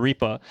contributions to the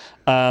repo.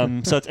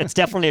 So it's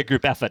definitely a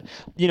group effort.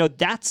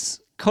 That's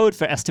code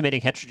for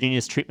estimating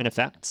heterogeneous treatment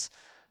effects,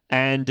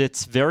 and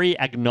it's very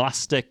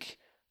agnostic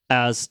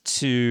as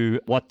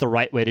to what the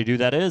right way to do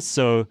that is.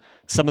 So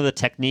some of the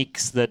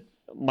techniques that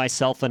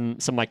myself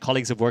and some of my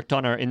colleagues have worked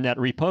on are in that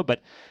repo,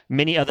 but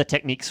many other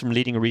techniques from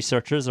leading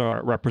researchers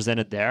are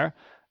represented there.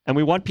 And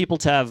we want people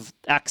to have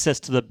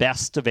access to the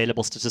best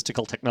available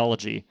statistical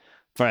technology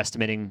for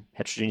estimating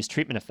heterogeneous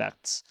treatment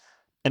effects.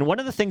 And one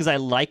of the things I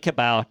like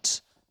about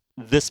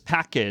this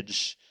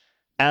package,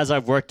 as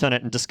I've worked on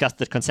it and discussed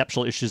the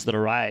conceptual issues that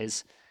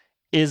arise,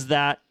 is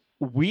that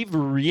we've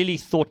really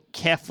thought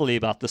carefully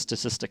about the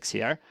statistics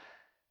here.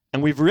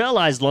 And we've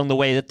realized along the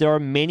way that there are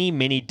many,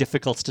 many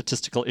difficult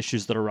statistical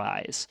issues that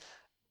arise.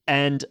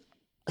 And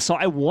so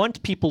I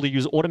want people to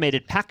use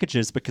automated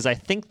packages, because I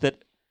think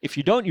that if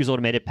you don't use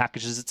automated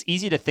packages, it's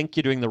easy to think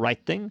you're doing the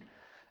right thing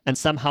and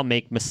somehow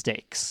make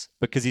mistakes,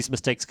 because these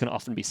mistakes can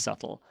often be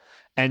subtle.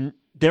 And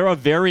there are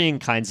varying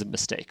kinds of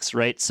mistakes,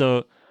 right?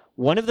 So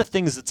one of the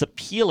things that's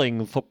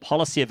appealing for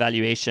policy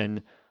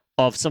evaluation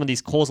of some of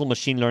these causal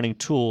machine learning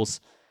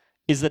tools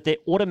is that they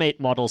automate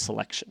model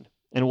selection.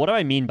 And what do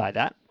I mean by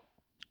that?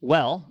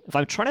 Well, if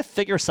I'm trying to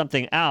figure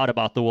something out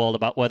about the world,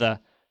 about whether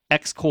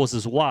X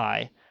causes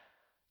Y,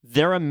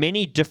 there are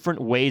many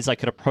different ways I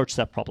could approach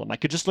that problem. I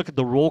could just look at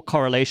the raw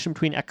correlation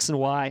between X and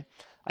Y.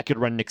 I could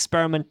run an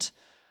experiment.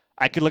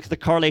 I could look at the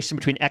correlation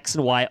between X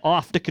and Y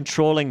after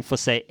controlling for,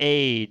 say,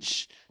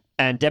 age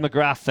and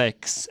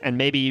demographics and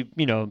maybe,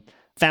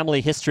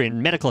 family history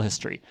and medical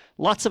history,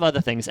 lots of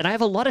other things. And I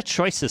have a lot of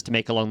choices to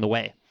make along the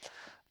way.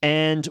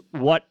 And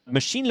what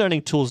machine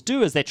learning tools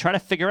do is they try to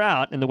figure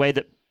out, in the way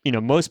that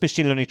most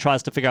machine learning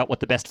tries to figure out what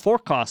the best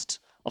forecast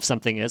of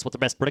something is, what the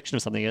best prediction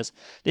of something is,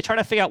 they try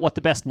to figure out what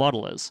the best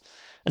model is.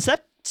 And so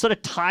that sort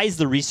of ties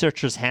the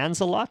researchers'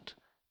 hands a lot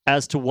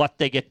as to what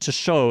they get to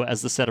show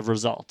as the set of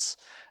results.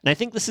 And I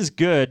think this is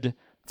good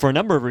for a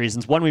number of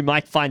reasons. One, we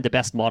might find the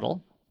best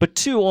model. But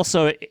two,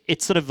 also,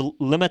 it sort of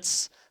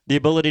limits the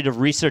ability of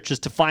researchers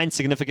to find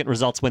significant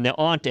results when there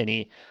aren't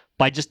any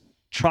by just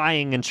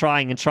trying and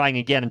trying and trying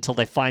again until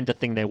they find the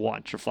thing they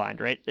want to find,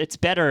 right? It's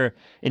better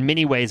in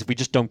many ways if we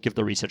just don't give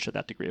the researcher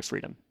that degree of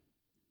freedom.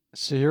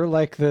 So you're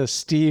like the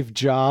Steve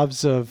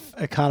Jobs of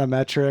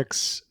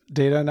econometrics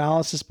data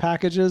analysis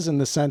packages, in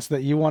the sense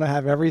that you want to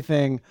have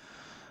everything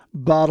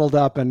bottled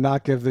up and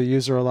not give the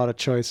user a lot of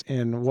choice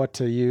in what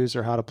to use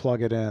or how to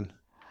plug it in.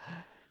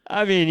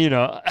 I mean,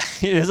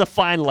 there's a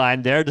fine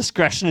line there.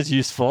 Discretion is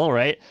useful,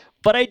 right?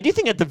 But I do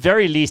think at the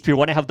very least, we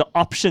want to have the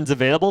options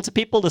available to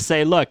people to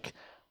say, look,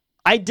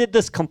 I did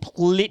this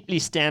completely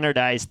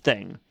standardized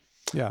thing.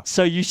 Yeah.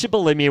 So you should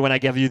believe me when I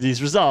give you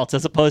these results,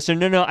 as opposed to,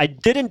 no, I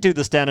didn't do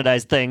the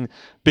standardized thing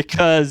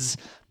because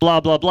blah,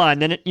 blah, blah.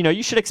 And then,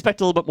 you should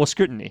expect a little bit more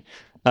scrutiny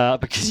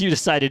because you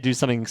decided to do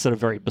something sort of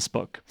very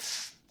bespoke.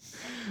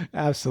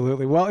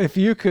 Absolutely. Well, if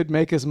you could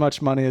make as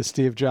much money as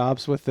Steve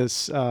Jobs with this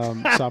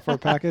software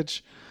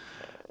package,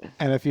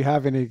 and if you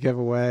have any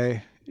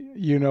giveaway,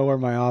 you know where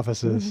my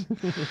office is.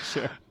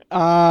 Sure.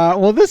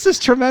 Well, this is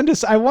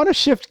tremendous. I want to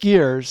shift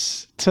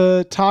gears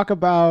to talk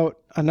about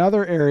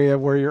another area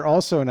where you're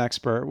also an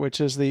expert, which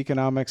is the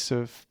economics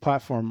of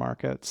platform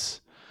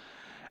markets.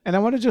 And I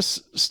want to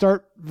just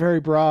start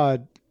very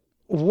broad.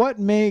 What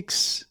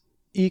makes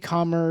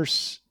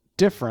e-commerce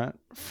different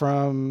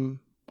from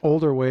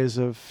older ways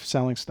of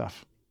selling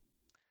stuff?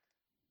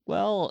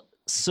 Well,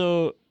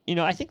 so,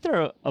 I think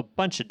there are a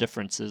bunch of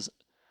differences.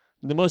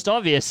 The most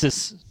obvious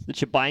is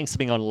that you're buying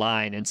something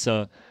online. And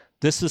so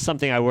this was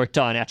something I worked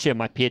on actually on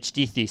my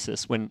PhD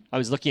thesis when I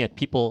was looking at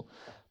people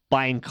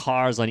buying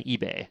cars on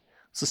eBay.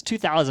 This was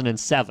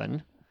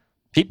 2007.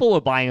 People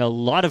were buying a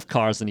lot of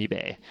cars on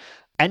eBay.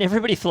 And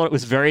everybody thought it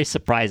was very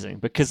surprising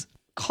because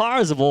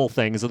cars, of all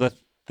things, are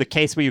the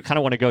case where you kind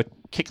of want to go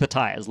kick the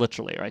tires,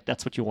 literally, right?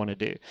 That's what you want to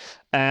do.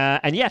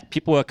 And yet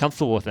people were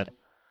comfortable with it.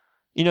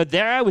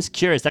 There I was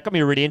curious. That got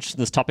me really interested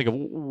in this topic of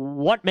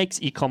what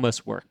makes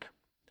e-commerce work.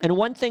 And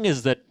one thing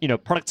is that,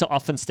 products are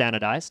often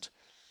standardized.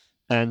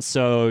 And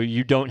so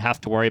you don't have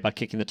to worry about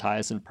kicking the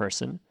tires in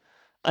person.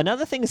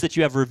 Another thing is that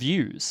you have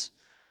reviews.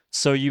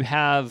 So you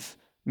have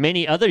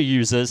many other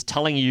users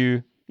telling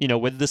you,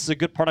 whether this is a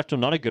good product or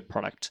not a good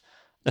product.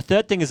 The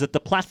third thing is that the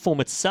platform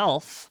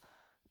itself,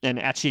 and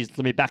actually, let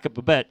me back up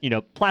a bit,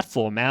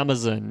 platform,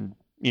 Amazon,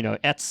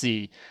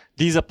 Etsy,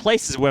 these are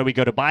places where we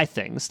go to buy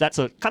things. That's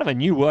a kind of a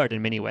new word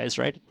in many ways,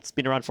 right? It's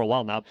been around for a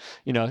while now,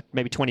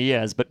 maybe 20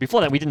 years. But before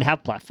that, we didn't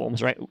have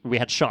platforms, right? We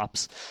had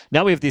shops.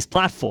 Now we have these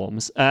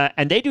platforms,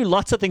 and they do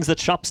lots of things that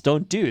shops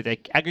don't do. They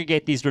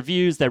aggregate these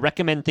reviews. They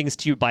recommend things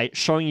to you by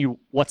showing you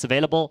what's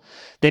available.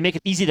 They make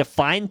it easy to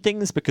find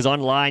things because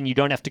online you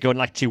don't have to go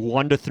and actually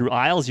wander through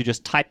aisles. You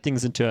just type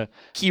things into a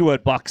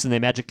keyword box and they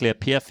magically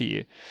appear for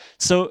you.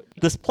 So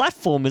this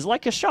platform is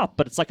like a shop,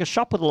 but it's like a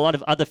shop with a lot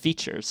of other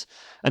features.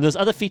 And those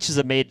other features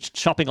have made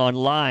shopping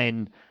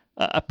online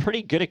a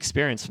pretty good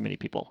experience for many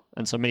people.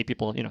 And so many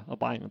people, are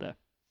buying there.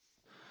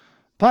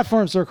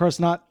 Platforms are, of course,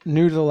 not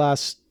new to the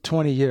last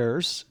 20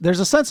 years. There's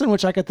a sense in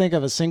which I could think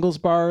of a Singles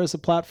Bar as a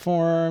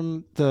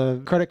platform.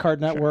 The credit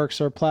card networks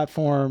are a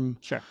platform.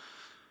 Sure.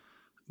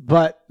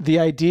 But the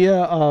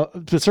idea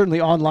but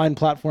certainly online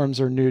platforms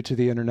are new to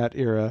the internet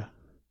era.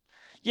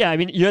 Yeah, I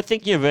mean, you're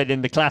thinking of it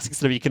in the classic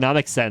sort of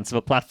economic sense of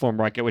a platform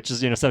market, which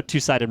is, sort of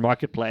two-sided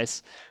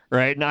marketplace,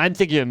 right? And I'm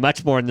thinking of it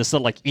much more in this sort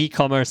of like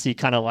e-commerce-y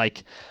kind of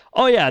like,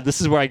 oh yeah, this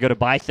is where I go to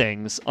buy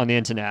things on the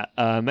internet.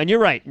 And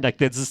you're right, like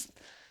there's this,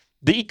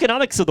 the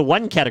economics of the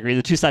one category,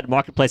 the two-sided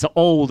marketplace, are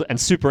old and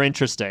super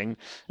interesting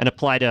and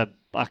apply to,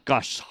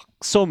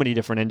 so many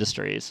different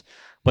industries.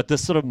 But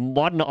this sort of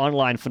modern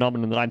online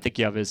phenomenon that I'm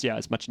thinking of is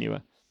much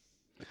newer.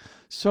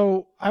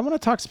 So I want to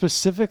talk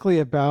specifically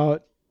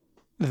about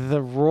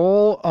the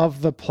role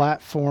of the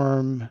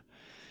platform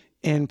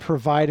in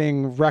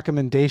providing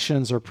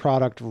recommendations or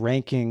product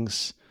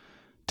rankings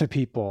to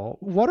people.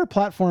 What are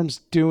platforms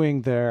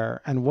doing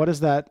there, and what does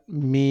that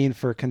mean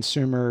for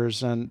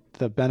consumers and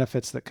the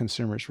benefits that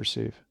consumers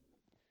receive?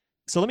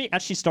 So let me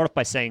actually start off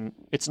by saying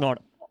it's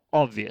not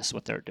obvious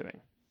what they're doing,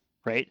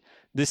 right?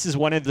 This is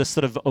one of the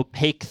sort of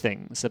opaque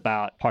things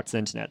about parts of the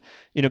internet.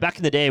 Back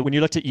in the day when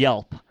you looked at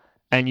Yelp,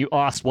 and you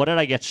asked, what did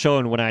I get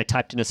shown when I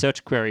typed in a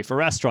search query for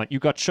restaurant? You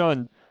got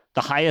shown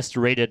the highest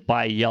rated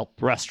by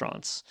Yelp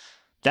restaurants.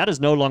 That is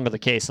no longer the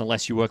case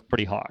unless you work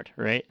pretty hard,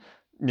 right?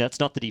 That's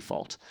not the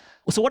default.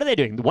 So what are they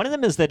doing? One of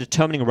them is they're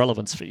determining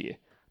relevance for you.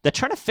 They're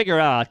trying to figure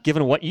out,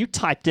 given what you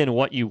typed in,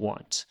 what you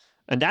want.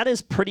 And that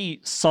is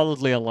pretty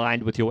solidly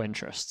aligned with your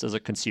interests as a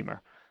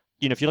consumer.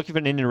 If you're looking for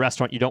an Indian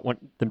restaurant, you don't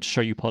want them to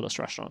show you Polish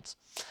restaurants.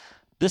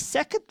 The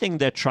second thing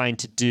they're trying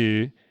to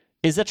do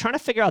is they're trying to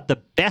figure out the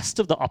best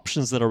of the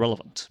options that are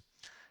relevant.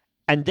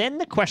 And then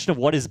the question of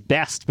what is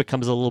best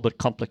becomes a little bit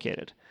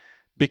complicated.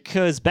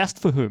 Because best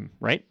for whom,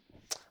 right?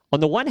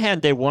 On the one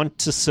hand, they want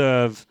to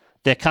serve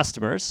their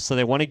customers. So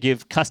they want to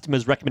give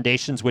customers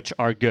recommendations which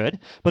are good.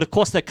 But of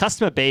course, their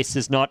customer base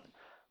is not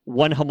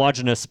one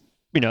homogeneous,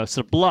 sort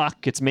of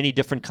block. It's many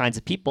different kinds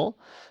of people.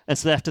 And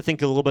so they have to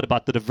think a little bit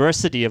about the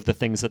diversity of the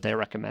things that they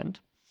recommend.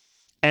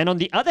 And on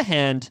the other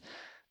hand,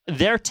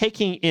 they're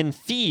taking in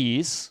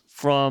fees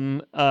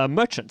from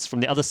merchants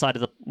from the other side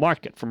of the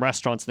market, from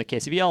restaurants in the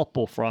case of Yelp,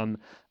 or from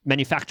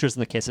manufacturers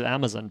in the case of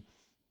Amazon.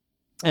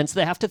 And so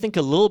they have to think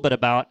a little bit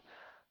about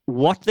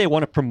what they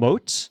want to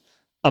promote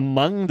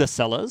among the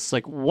sellers,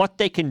 like what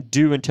they can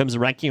do in terms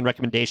of ranking and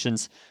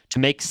recommendations to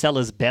make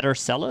sellers better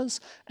sellers,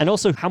 and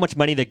also how much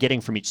money they're getting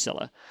from each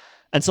seller.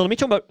 And so let me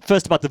talk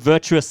first about the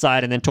virtuous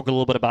side and then talk a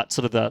little bit about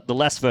sort of the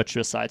less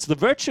virtuous side. So the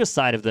virtuous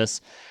side of this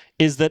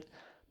is that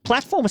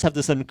platforms have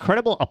this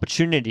incredible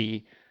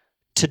opportunity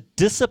to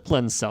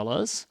discipline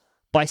sellers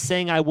by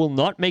saying, I will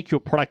not make your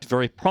product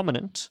very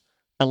prominent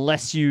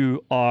unless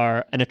you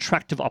are an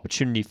attractive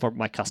opportunity for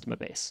my customer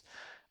base.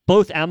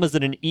 Both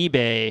Amazon and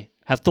eBay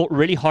have thought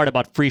really hard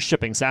about free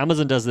shipping. So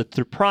Amazon does it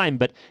through Prime,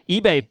 but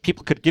eBay,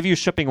 people could give you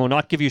shipping or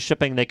not give you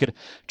shipping. They could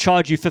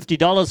charge you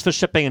 $50 for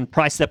shipping and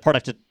price their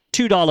product at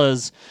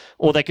 $2,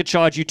 or they could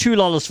charge you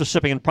 $2 for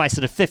shipping and price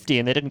it at $50,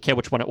 and they didn't care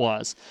which one it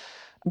was.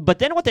 But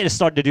then what they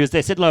started to do is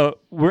they said, no,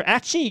 we're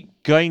actually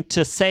going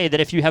to say that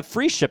if you have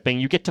free shipping,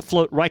 you get to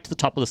float right to the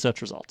top of the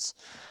search results.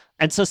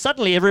 And so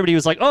suddenly everybody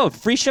was like, oh,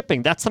 free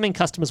shipping, that's something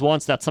customers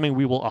want, that's something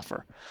we will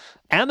offer.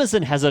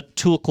 Amazon has a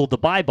tool called the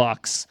Buy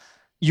Box.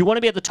 You want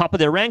to be at the top of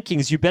their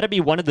rankings, you better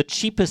be one of the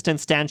cheapest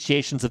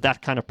instantiations of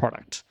that kind of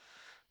product.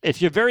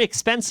 If you're very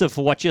expensive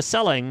for what you're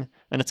selling,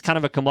 and it's kind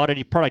of a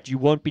commodity product, you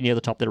won't be near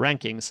the top of their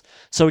rankings.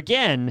 So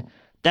again,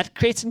 that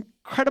creates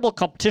incredible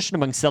competition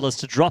among sellers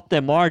to drop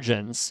their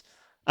margins,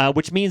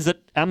 which means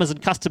that Amazon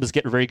customers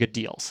get very good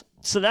deals.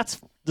 So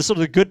that's the sort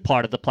of the good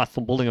part of the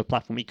platform, building a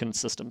platform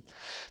ecosystem.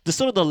 The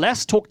sort of the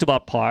less talked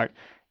about part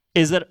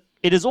is that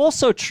it is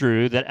also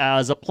true that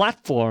as a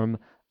platform,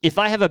 if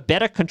I have a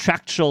better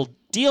contractual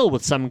deal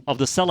with some of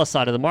the seller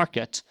side of the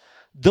market,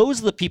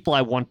 those are the people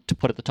I want to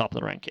put at the top of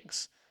the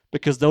rankings,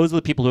 because those are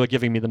the people who are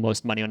giving me the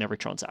most money on every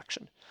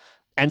transaction.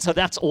 And so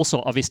that's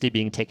also obviously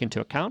being taken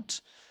into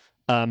account.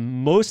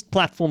 Most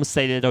platforms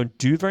say they don't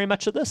do very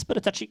much of this, but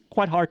it's actually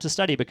quite hard to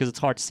study because it's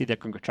hard to see their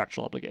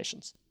contractual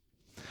obligations.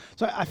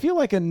 So I feel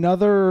like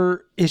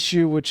another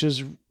issue which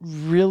is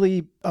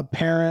really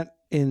apparent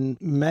in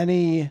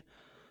many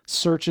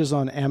searches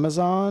on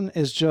Amazon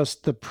is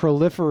just the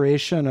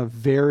proliferation of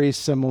very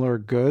similar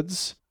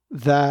goods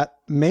that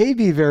may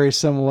be very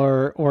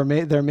similar, or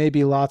there may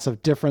be lots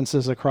of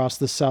differences across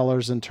the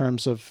sellers in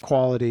terms of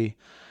quality.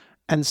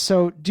 And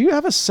so do you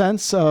have a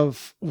sense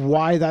of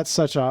why that's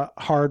such a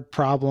hard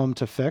problem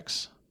to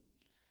fix?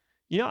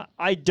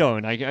 I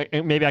don't.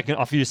 Maybe I can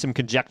offer you some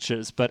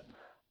conjectures, but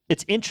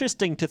it's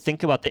interesting to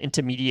think about the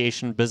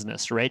intermediation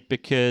business, right?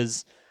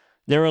 Because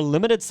there are a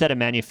limited set of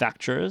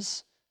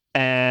manufacturers,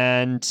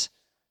 and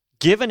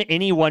given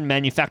any one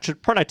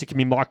manufactured product, it can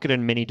be marketed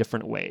in many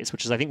different ways,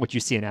 which is, I think, what you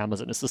see in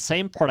Amazon. It's the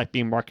same product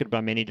being marketed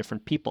by many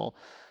different people.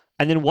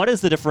 And then what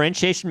is the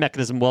differentiation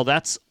mechanism? Well,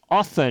 that's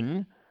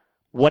often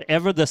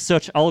whatever the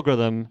search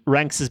algorithm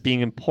ranks as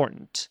being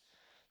important.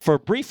 For a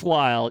brief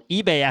while,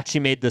 eBay actually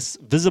made this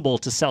visible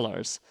to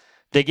sellers.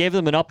 They gave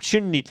them an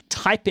opportunity to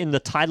type in the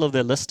title of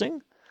their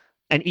listing,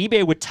 and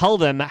eBay would tell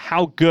them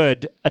how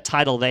good a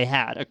title they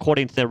had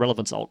according to their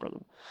relevance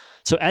algorithm.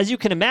 So as you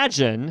can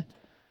imagine,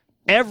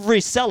 every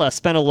seller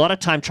spent a lot of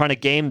time trying to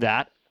game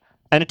that.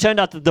 And it turned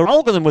out that the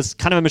algorithm was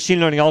kind of a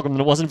machine learning algorithm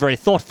that wasn't very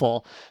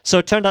thoughtful. So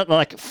it turned out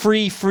like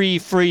free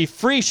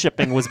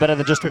shipping was better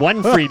than just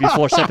one free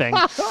before shipping.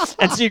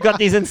 And so you got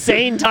these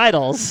insane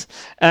titles.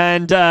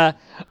 And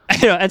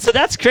and so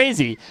that's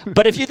crazy.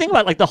 But if you think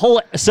about like the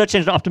whole search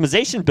engine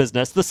optimization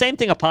business, the same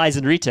thing applies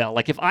in retail.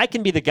 Like if I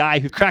can be the guy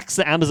who cracks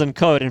the Amazon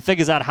code and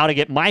figures out how to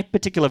get my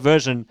particular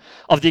version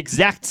of the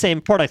exact same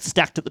product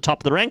stacked at the top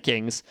of the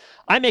rankings,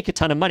 I make a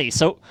ton of money.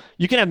 So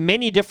you can have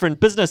many different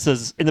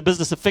businesses in the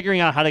business of figuring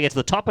out how to get to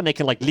the top, and they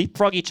can like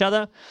leapfrog each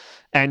other.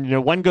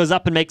 And one goes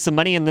up and makes some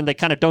money, and then they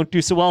kind of don't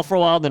do so well for a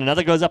while. Then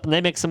another goes up and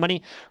they make some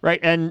money, right?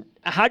 And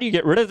how do you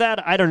get rid of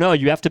that? I don't know.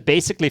 You have to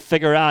basically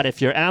figure out,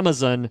 if you're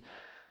Amazon,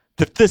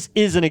 that this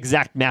is an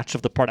exact match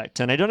of the product.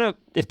 And I don't know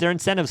if their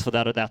incentives for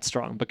that are that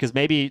strong, because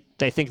maybe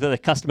they think that the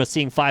customer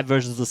seeing 5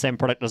 versions of the same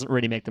product doesn't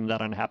really make them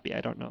that unhappy. I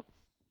don't know.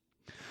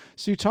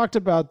 So you talked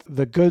about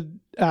the good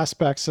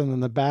aspects and then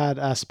the bad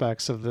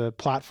aspects of the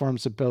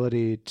platform's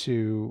ability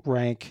to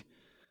rank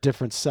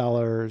different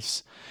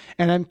sellers.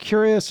 And I'm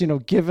curious,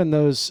 given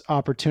those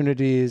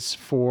opportunities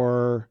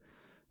for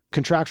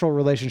contractual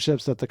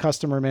relationships that the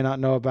customer may not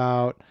know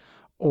about,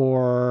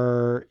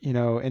 or,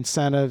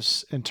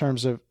 incentives in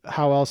terms of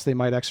how else they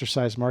might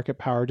exercise market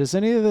power, does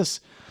any of this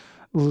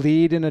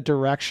lead in a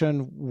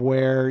direction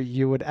where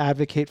you would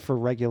advocate for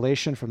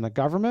regulation from the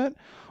government?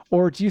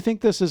 Or do you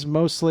think this is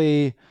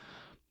mostly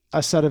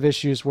a set of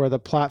issues where the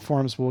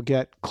platforms will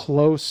get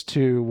close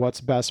to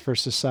what's best for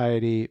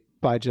society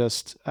by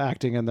just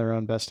acting in their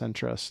own best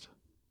interest?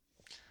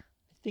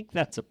 I think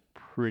that's a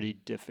pretty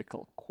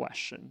difficult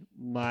question.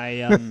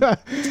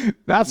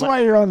 That's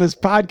why you're on this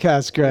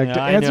podcast, Greg,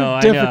 to answer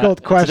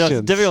difficult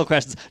questions. Difficult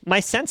questions. My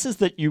sense is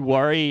that you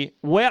worry.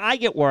 Where I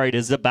get worried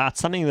is about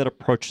something that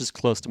approaches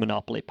close to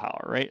monopoly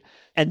power, right?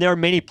 And there are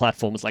many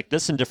platforms like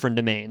this in different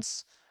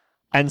domains.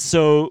 And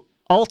so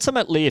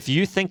ultimately, if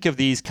you think of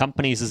these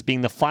companies as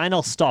being the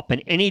final stop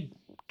in any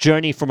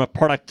journey from a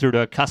product through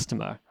to a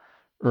customer,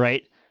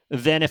 right?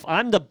 Then if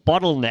I'm the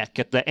bottleneck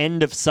at the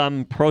end of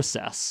some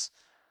process,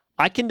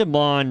 I can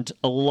demand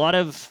a lot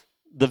of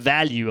the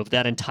value of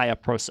that entire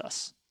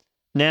process.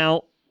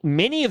 Now,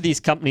 many of these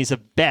companies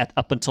have bet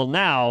up until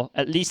now,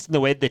 at least in the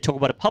way they talk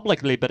about it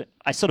publicly, but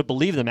I sort of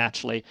believe them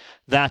actually,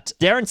 that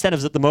their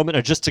incentives at the moment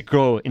are just to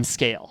grow in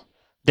scale.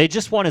 They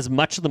just want as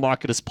much of the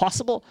market as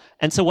possible.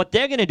 And so what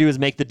they're going to do is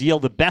make the deal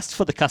the best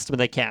for the customer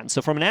they can.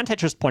 So from an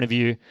antitrust point of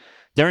view,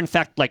 they're in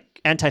fact like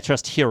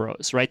antitrust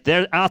heroes, right?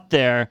 They're out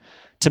there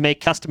to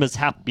make customers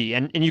happy.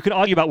 And you can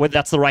argue about whether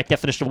that's the right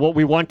definition of what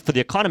we want for the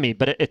economy,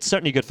 but it's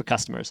certainly good for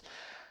customers.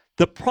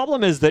 The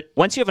problem is that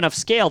once you have enough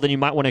scale, then you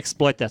might want to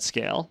exploit that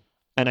scale.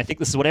 And I think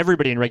this is what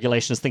everybody in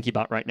regulation is thinking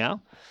about right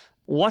now.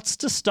 What's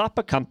to stop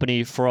a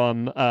company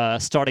from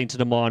starting to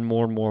demand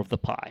more and more of the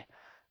pie?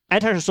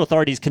 Antitrust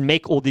authorities can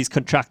make all these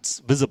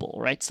contracts visible,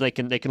 right? So they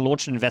can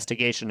launch an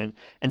investigation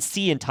and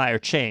see entire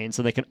chains,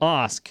 and they can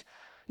ask,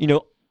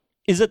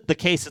 is it the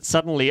case that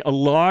suddenly a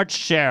large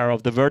share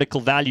of the vertical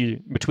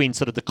value between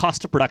sort of the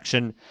cost of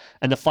production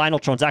and the final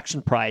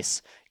transaction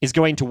price is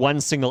going to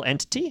one single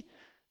entity?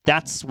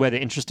 That's where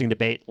the interesting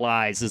debate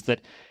lies, is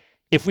that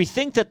if we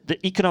think that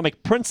the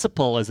economic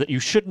principle is that you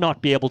should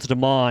not be able to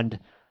demand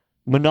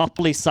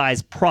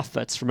monopoly-sized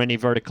profits from any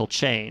vertical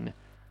chain,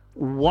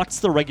 what's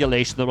the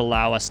regulation that will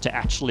allow us to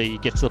actually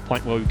get to the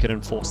point where we can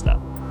enforce that?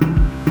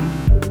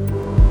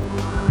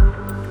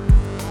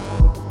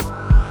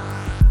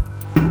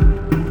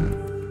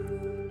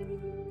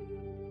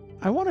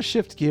 I want to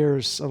shift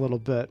gears a little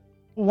bit.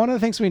 One of the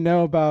things we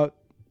know about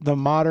the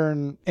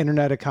modern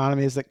internet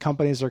economy is that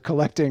companies are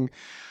collecting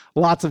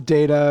lots of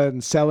data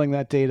and selling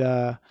that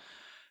data.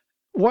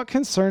 What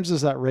concerns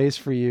does that raise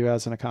for you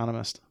as an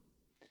economist?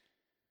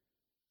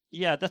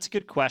 Yeah, that's a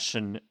good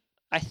question.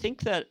 I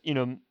think that,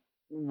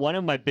 one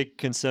of my big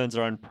concerns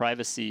around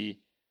privacy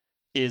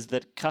is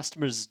that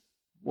customers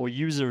or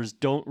users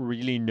don't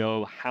really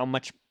know how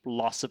much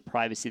loss of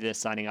privacy they're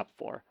signing up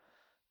for.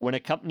 When a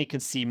company can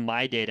see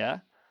my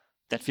data,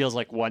 that feels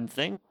like one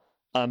thing.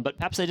 But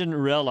perhaps I didn't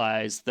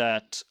realize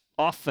that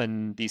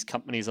often these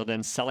companies are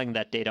then selling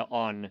that data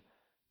on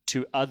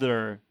to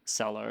other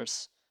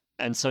sellers.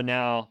 And so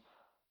now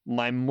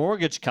my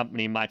mortgage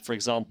company might, for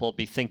example,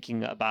 be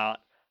thinking about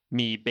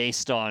me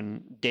based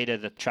on data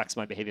that tracks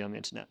my behavior on the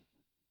internet.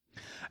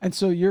 And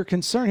so your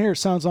concern here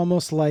sounds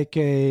almost like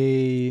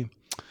a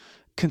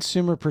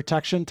consumer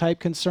protection type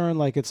concern,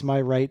 like it's my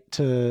right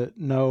to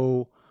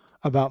know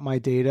about my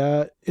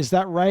data. Is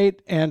that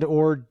right? And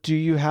or do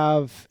you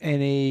have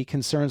any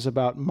concerns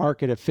about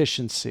market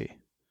efficiency?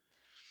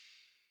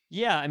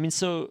 Yeah, I mean,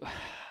 so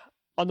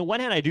on the one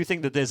hand, I do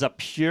think that there's a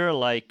pure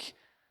like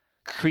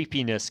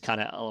creepiness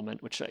kind of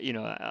element, which,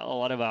 a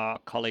lot of our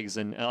colleagues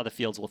in other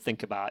fields will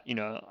think about.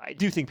 I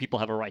do think people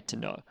have a right to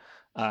know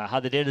how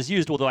the data is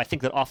used, although I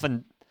think that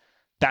often,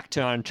 back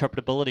to our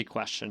interpretability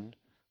question,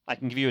 I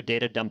can give you a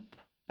data dump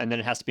and then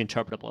it has to be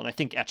interpretable. And I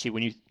think actually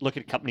when you look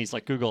at companies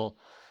like Google,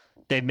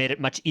 they've made it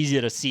much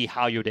easier to see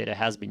how your data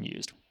has been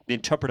used. The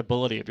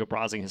interpretability of your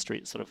browsing history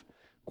is sort of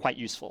quite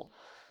useful.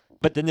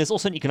 But then there's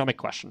also an economic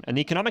question. And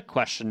the economic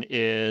question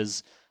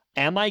is,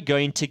 am I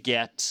going to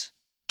get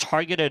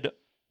targeted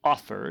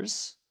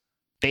offers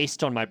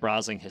based on my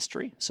browsing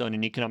history? So in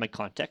an economic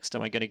context,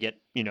 am I going to get,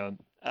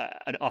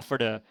 an offer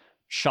to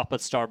shop at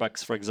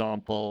Starbucks, for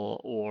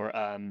example, or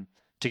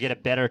to get a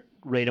better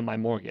rate on my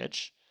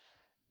mortgage?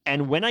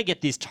 And when I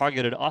get these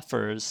targeted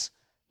offers,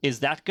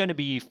 is that going to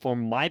be for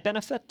my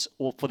benefit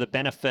or for the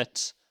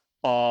benefit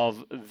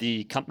of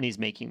the companies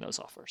making those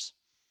offers?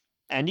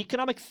 And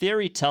economic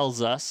theory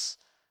tells us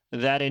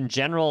that in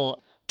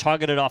general,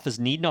 targeted offers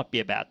need not be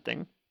a bad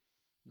thing.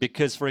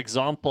 Because, for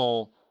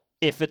example,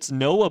 if it's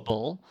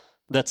knowable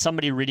that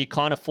somebody really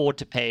can't afford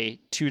to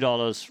pay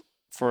 $2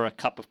 for a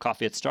cup of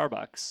coffee at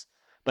Starbucks,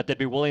 but they'd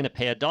be willing to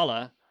pay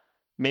 $1,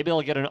 maybe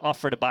they'll get an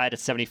offer to buy it at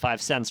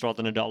 75 cents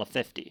rather than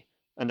 $1.50.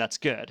 And that's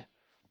good.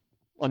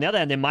 On the other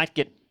hand, they might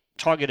get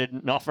targeted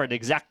and offered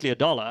exactly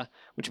 $1,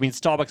 which means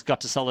Starbucks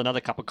got to sell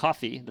another cup of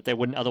coffee that they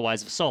wouldn't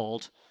otherwise have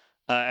sold.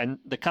 And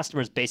the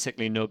customer is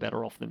basically no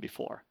better off than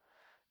before.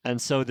 And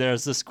so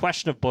there's this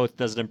question of both,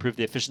 does it improve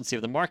the efficiency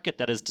of the market?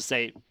 That is to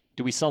say,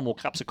 do we sell more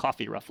cups of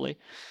coffee roughly?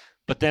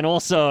 But then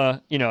also,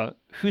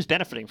 who's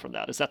benefiting from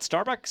that? Is that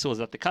Starbucks or is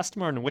that the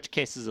customer? And in which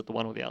case is it the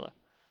one or the other?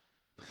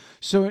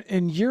 So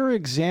in your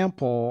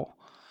example,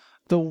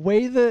 the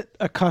way that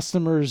a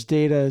customer's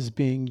data is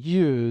being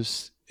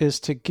used is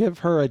to give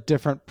her a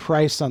different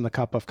price on the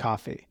cup of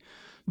coffee.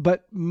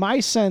 But my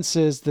sense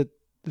is that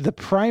the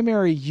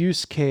primary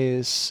use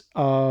case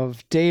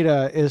of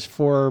data is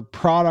for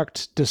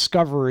product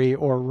discovery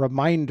or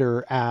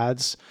reminder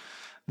ads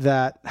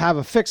that have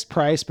a fixed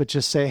price, but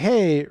just say,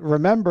 hey,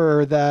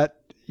 remember that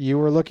you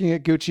were looking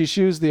at Gucci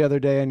shoes the other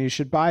day and you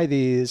should buy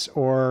these,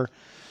 or,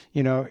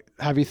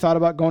 have you thought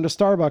about going to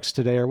Starbucks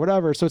today or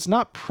whatever? So it's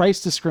not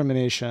price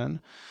discrimination.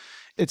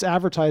 It's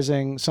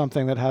advertising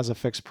something that has a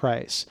fixed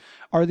price.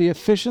 Are the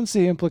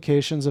efficiency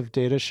implications of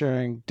data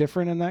sharing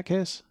different in that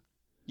case?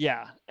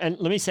 Yeah. And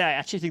let me say, I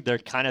actually think they're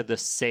kind of the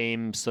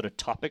same sort of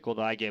topic,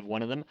 although I gave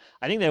one of them.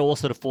 I think they all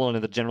sort of fall into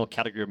the general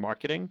category of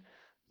marketing.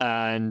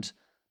 And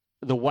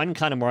the one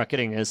kind of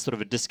marketing is sort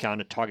of a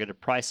discounted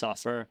targeted price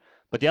offer.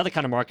 But the other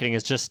kind of marketing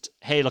is just,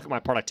 hey, look at my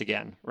product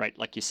again, right?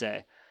 Like you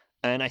say.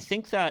 And I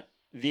think that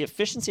the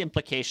efficiency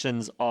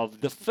implications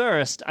of the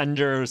first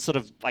under sort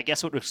of, I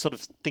guess what we sort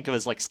of think of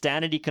as like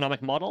standard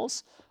economic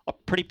models are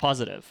pretty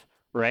positive,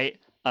 right?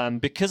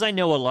 Because I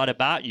know a lot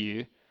about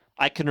you,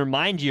 I can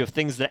remind you of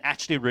things that are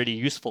actually really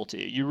useful to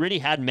you. You really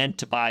had meant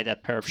to buy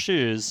that pair of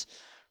shoes,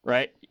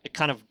 right? It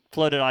kind of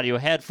floated out of your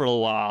head for a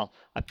little while.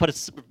 I put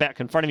it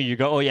back in front of you. You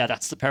go, oh yeah,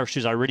 that's the pair of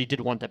shoes. I really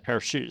did want that pair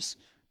of shoes.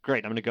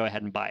 Great, I'm going to go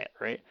ahead and buy it,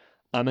 right?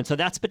 And so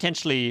that's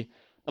potentially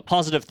a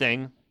positive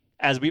thing.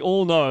 As we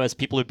all know, as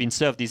people who've been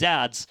served these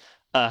ads,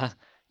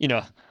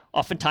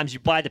 oftentimes you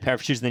buy the pair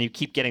of shoes and then you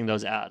keep getting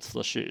those ads for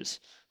the shoes.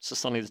 So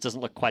suddenly this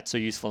doesn't look quite so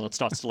useful and it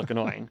starts to look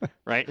annoying,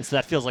 right? And so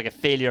that feels like a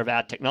failure of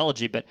ad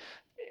technology. But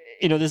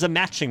there's a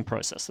matching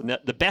process. And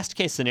the best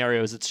case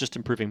scenario is it's just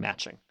improving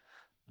matching.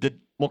 The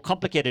more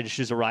complicated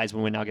issues arise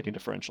when we're now getting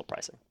differential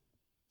pricing.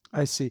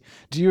 I see.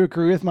 Do you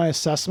agree with my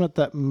assessment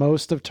that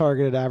most of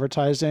targeted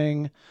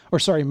advertising,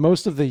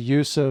 most of the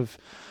use of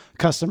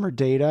customer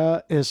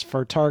data is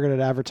for targeted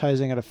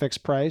advertising at a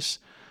fixed price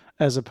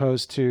as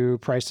opposed to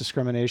price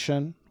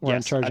discrimination, where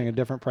I'm charging a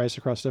different price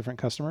across different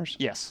customers?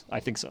 Yes, I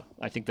think so.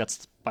 I think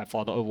that's by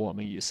far the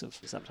overwhelming use of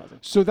advertising.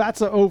 So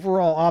that's an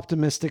overall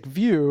optimistic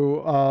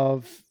view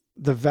of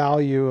the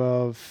value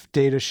of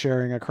data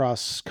sharing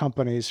across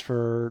companies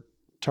for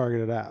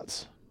targeted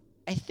ads.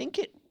 I think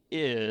it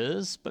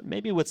is, but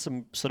maybe with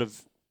some sort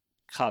of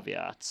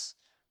caveats,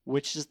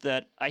 which is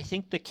that I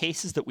think the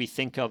cases that we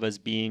think of as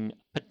being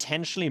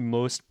potentially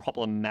most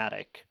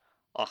problematic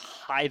are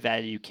high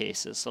value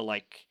cases. So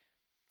like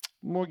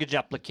mortgage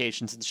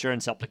applications,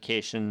 insurance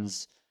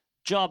applications,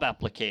 job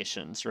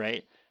applications,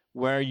 right?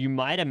 Where you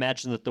might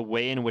imagine that the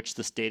way in which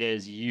this data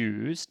is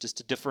used is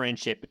to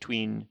differentiate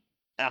between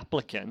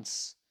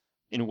applicants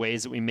in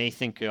ways that we may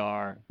think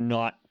are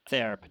not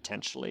fair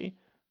potentially,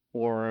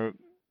 or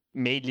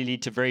may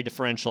lead to very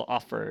differential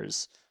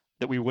offers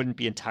that we wouldn't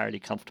be entirely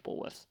comfortable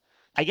with.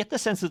 I get the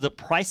sense that the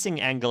pricing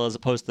angle as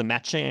opposed to the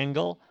matching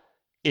angle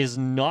is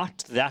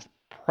not that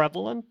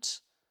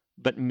prevalent,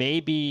 but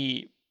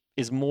maybe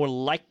is more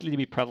likely to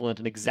be prevalent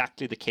in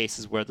exactly the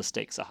cases where the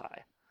stakes are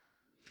high.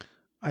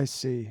 I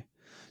see.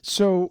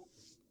 So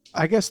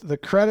I guess the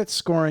credit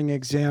scoring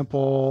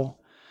example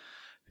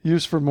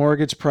used for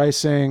mortgage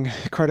pricing,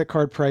 credit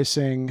card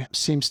pricing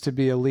seems to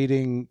be a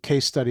leading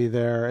case study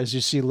there as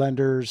you see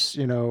lenders,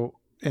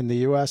 in the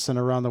US and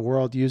around the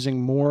world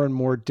using more and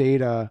more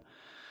data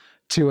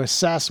to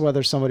assess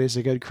whether somebody's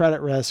a good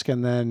credit risk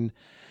and then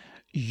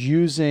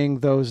using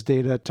those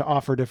data to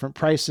offer different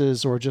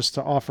prices or just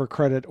to offer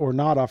credit or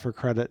not offer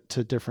credit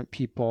to different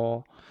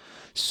people.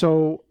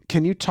 So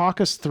can you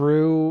talk us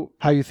through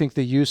how you think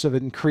the use of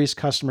increased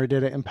customer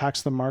data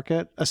impacts the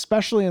market,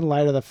 especially in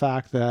light of the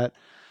fact that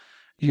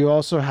you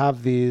also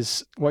have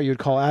these, what you'd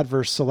call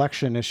adverse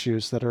selection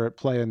issues that are at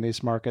play in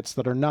these markets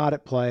that are not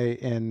at play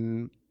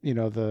in,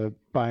 the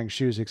buying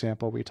shoes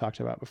example we talked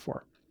about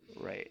before?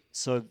 Right.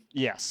 So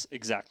yes,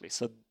 exactly.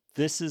 So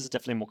this is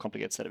definitely a more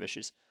complicated set of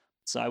issues.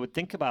 So I would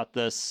think about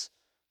this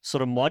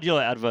sort of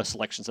modular adverse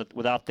selections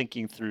without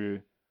thinking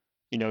through,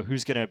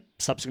 who's going to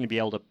subsequently be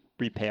able to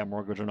repay a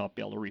mortgage or not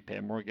be able to repay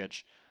a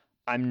mortgage.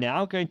 I'm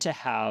now going to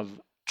have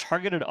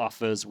targeted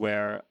offers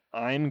where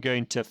I'm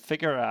going to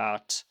figure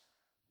out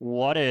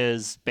what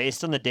is,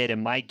 based on the data,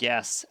 my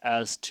guess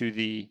as to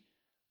the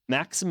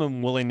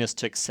maximum willingness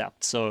to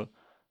accept. So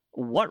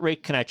what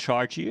rate can I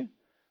charge you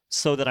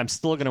so that I'm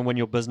still going to win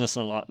your business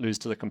and not lose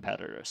to the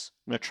competitors?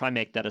 I'm going to try and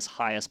make that as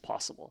high as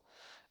possible.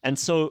 And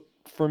so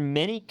for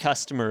many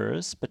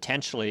customers,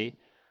 potentially,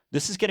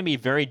 this is going to be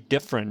very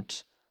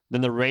different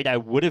than the rate I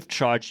would have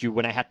charged you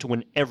when I had to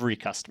win every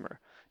customer.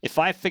 If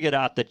I figured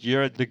out that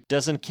you're the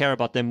doesn't care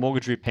about their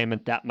mortgage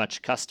repayment that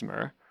much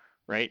customer,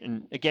 right?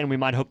 And again, we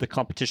might hope the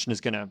competition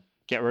is going to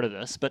get rid of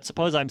this, but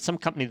suppose I'm some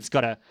company that's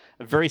got a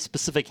very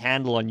specific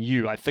handle on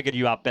you. I figured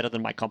you out better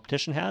than my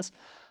competition has.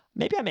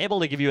 Maybe I'm able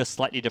to give you a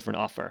slightly different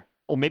offer.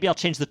 Or maybe I'll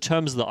change the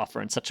terms of the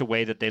offer in such a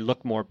way that they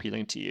look more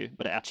appealing to you,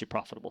 but are actually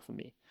profitable for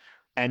me.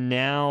 And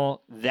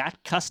now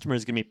that customer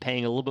is going to be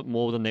paying a little bit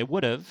more than they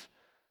would have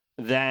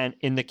than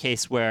in the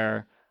case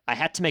where I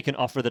had to make an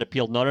offer that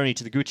appealed not only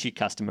to the Gucci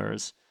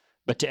customers,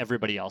 but to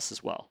everybody else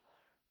as well,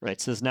 right?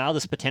 So there's now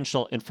this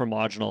potential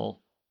inframarginal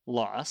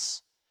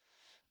loss.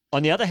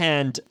 On the other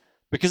hand,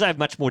 because I have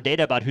much more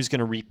data about who's going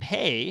to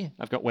repay,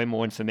 I've got way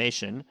more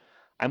information,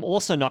 I'm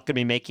also not going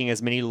to be making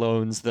as many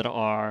loans that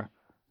are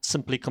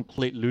simply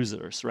complete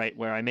losers, right?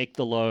 Where I make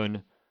the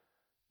loan,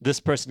 this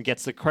person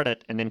gets the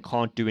credit and then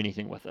can't do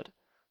anything with it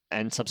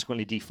and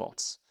subsequently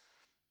defaults.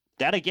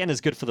 That again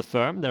is good for the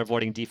firm. They're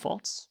avoiding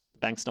defaults. The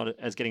bank's not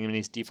as getting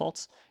any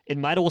defaults. It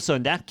might also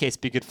in that case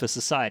be good for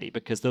society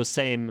because those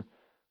same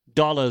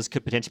dollars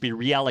could potentially be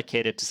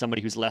reallocated to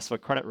somebody who's less of a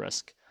credit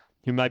risk,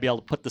 who might be able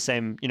to put the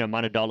same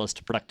amount of dollars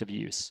to productive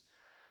use.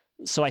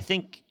 So I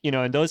think,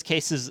 in those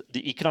cases,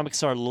 the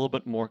economics are a little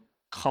bit more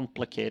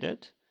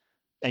complicated.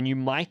 And you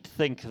might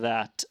think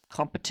that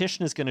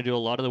competition is going to do a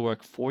lot of the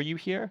work for you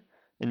here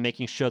in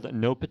making sure that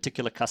no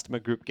particular customer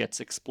group gets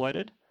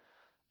exploited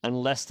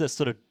unless there's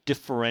sort of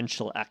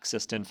differential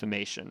access to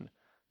information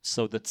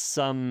so that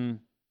some,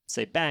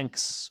 say,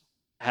 banks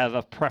have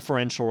a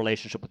preferential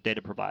relationship with data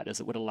providers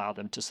that would allow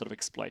them to sort of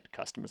exploit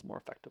customers more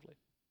effectively.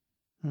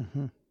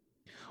 Mm-hmm.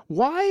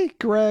 Why,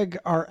 Greg,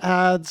 are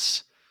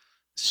ads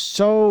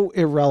so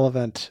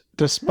irrelevant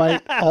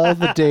despite all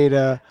the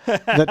data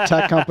that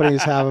tech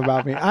companies have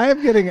about me? I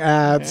am getting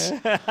ads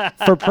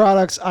for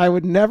products I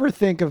would never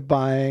think of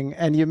buying.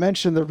 And you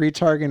mentioned the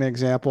retargeting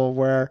example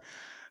where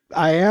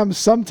I am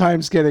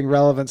sometimes getting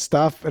relevant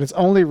stuff, but it's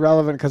only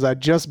relevant because I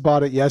just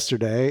bought it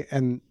yesterday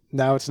and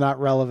now it's not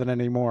relevant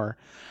anymore.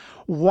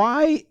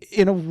 Why,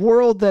 in a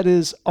world that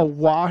is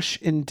awash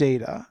in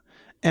data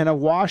and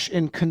awash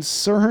in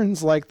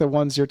concerns like the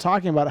ones you're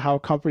talking about, how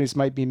companies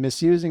might be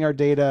misusing our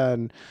data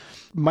and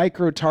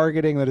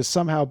micro-targeting that is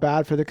somehow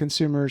bad for the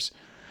consumers,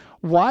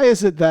 why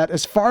is it that,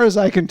 as far as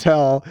I can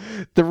tell,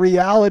 the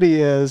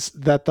reality is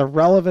that the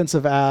relevance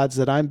of ads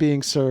that I'm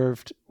being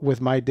served with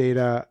my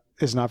data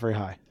is not very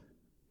high?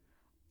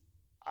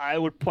 I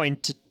would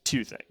point to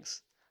two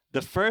things.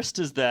 The first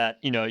is that,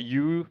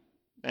 you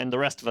and the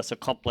rest of us are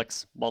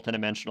complex,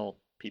 multidimensional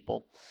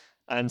people.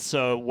 And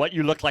so what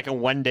you look like on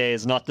one day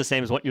is not the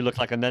same as what you look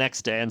like on the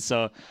next day. And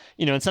so,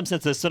 in some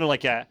sense, there's sort of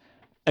like a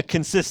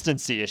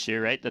consistency issue,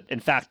 right? That in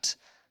fact,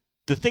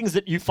 the things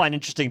that you find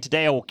interesting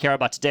today or care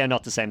about today are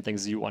not the same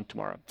things you want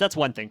tomorrow. That's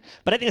one thing.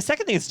 But I think the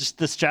second thing is just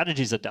the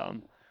strategies are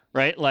dumb,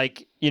 right?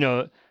 Like,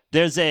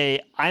 there's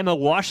I'm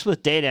awash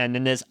with data, and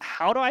then there's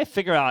how do I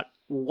figure out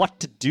what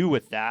to do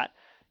with that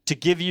to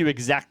give you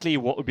exactly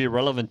what would be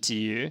relevant to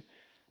you.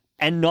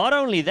 And not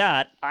only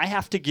that, I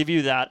have to give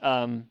you that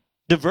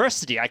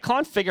diversity. I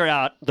can't figure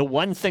out the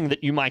one thing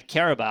that you might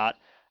care about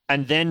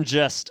and then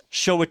just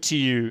show it to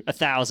you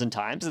 1,000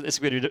 times. It's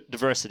going to be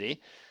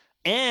diversity.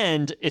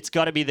 And it's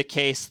got to be the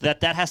case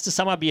that has to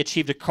somehow be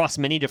achieved across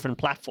many different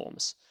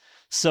platforms.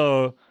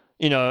 So,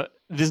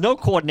 there's no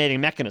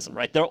coordinating mechanism,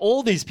 right? There are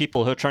all these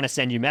people who are trying to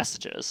send you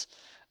messages,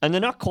 and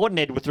they're not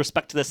coordinated with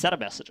respect to their set of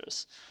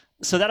messages.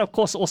 So that, of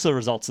course, also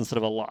results in sort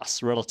of a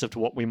loss relative to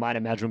what we might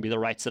imagine would be the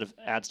right set of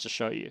ads to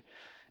show you.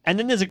 And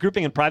then there's a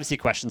grouping and privacy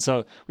question.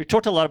 So we've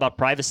talked a lot about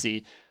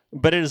privacy,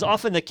 but it is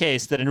often the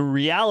case that in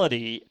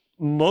reality,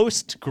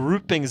 most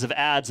groupings of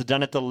ads are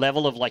done at the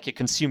level of like a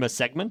consumer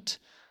segment.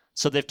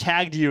 So they've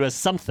tagged you as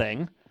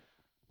something,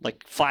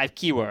 like 5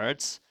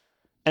 keywords.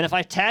 And if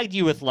I tagged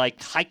you with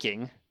like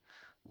hiking,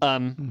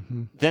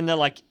 then they're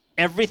like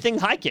everything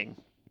hiking,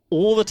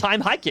 all the time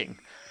hiking.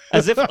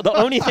 As if the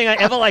only thing I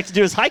ever like to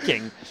do is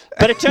hiking.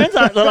 But it turns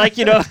out that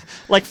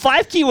like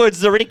 5 keywords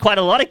is already quite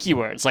a lot of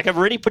keywords. Like I've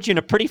already put you in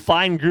a pretty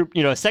fine group,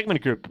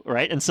 segment group,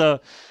 right?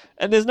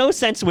 And there's no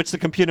sense in which the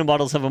computer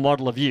models have a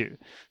model of you.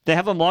 They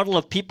have a model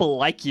of people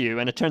like you,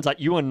 and it turns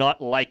out you are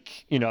not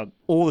like,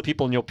 all the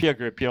people in your peer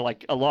group. You're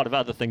like a lot of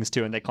other things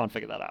too, and they can't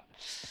figure that out.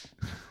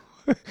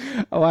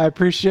 Oh, I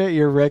appreciate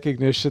your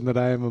recognition that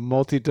I am a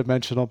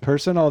multi-dimensional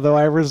person, although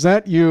I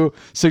resent you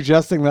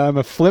suggesting that I'm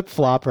a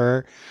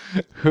flip-flopper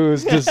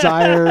whose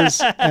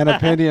desires and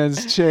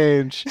opinions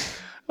change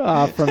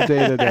from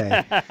day to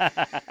day.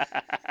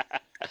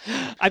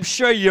 I'm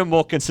sure you're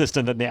more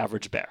consistent than the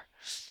average bear.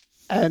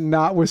 And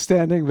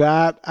notwithstanding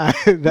that,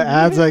 the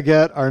ads I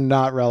get are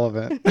not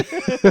relevant.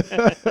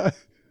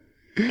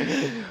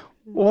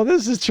 Well,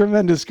 this is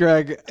tremendous,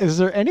 Greg. Is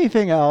there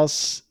anything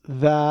else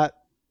that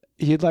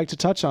you'd like to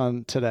touch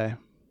on today?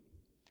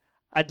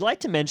 I'd like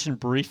to mention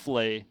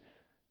briefly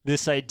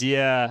this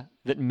idea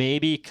that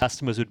maybe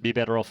customers would be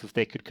better off if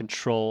they could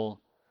control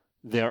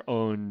their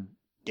own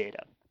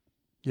data.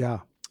 Yeah.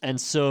 And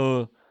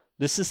so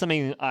this is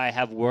something I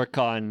have worked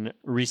on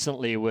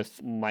recently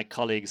with my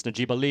colleagues,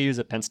 Najib Ali, who's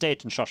at Penn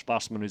State, and Shosh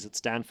Bosman, who's at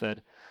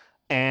Stanford.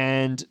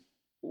 And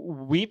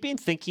we've been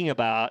thinking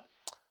about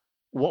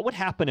what would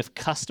happen if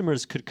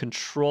customers could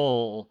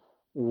control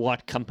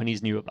what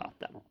companies knew about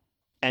them.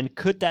 And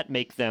could that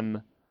make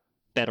them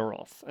better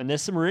off? And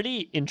there's some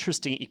really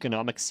interesting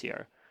economics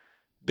here,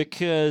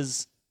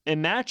 because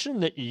imagine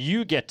that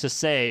you get to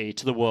say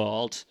to the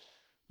world,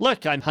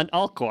 look, I'm Hunt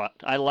Alcott.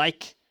 I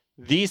like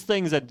these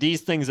things and these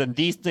things and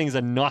these things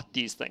and not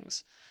these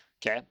things.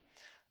 Okay.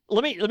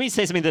 Let me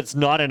say something that's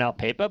not in our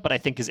paper, but I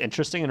think is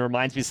interesting and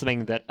reminds me of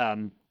something that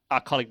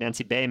our colleague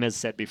Nancy Baym has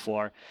said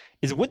before,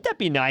 is wouldn't that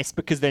be nice?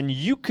 Because then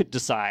you could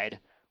decide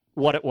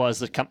what it was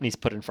that companies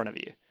put in front of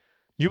you.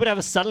 You would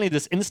have suddenly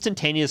this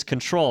instantaneous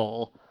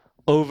control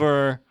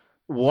over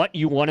what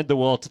you wanted the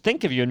world to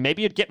think of you, and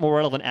maybe you'd get more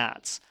relevant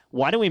ads.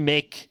 Why don't we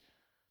make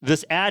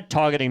this ad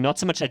targeting not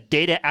so much a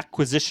data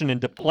acquisition and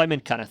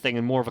deployment kind of thing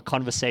and more of a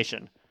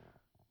conversation?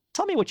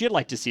 Tell me what you'd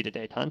like to see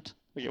today, Hunt.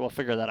 We'll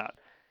figure that out.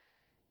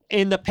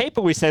 In the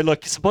paper, we say,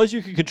 look, suppose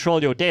you could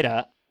control your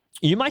data.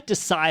 You might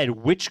decide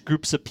which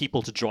groups of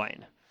people to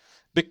join.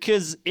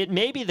 Because it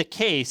may be the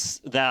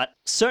case that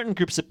certain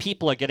groups of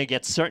people are going to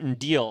get certain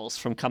deals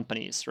from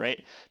companies,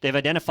 right? They've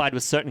identified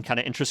with certain kind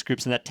of interest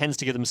groups, and that tends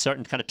to give them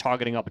certain kind of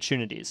targeting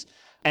opportunities.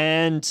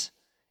 And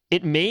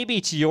it may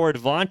be to your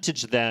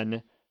advantage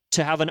then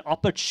to have an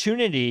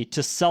opportunity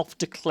to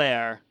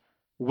self-declare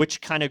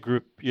which kind of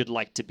group you'd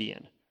like to be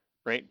in,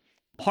 right?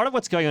 Part of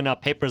what's going on in our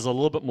paper is a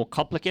little bit more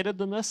complicated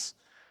than this,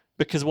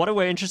 because what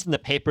we're interested in the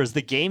paper is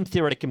the game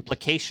theoretic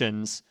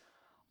implications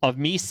of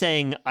me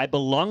saying I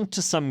belong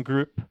to some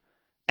group,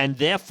 and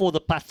therefore the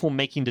platform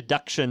making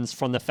deductions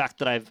from the fact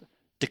that I've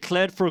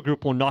declared for a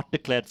group or not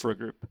declared for a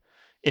group.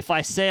 If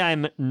I say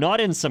I'm not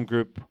in some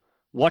group,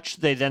 what should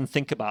they then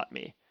think about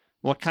me?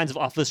 What kinds of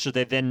offers should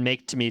they then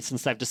make to me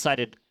since I've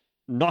decided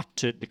not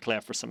to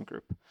declare for some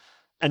group?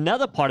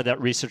 Another part of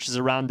that research is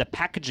around the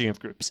packaging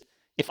of groups.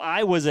 If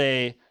I was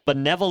a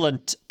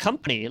benevolent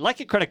company, like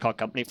a credit card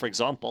company, for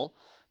example,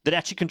 that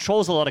actually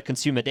controls a lot of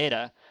consumer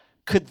data,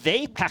 could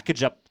they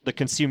package up the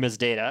consumer's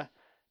data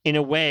in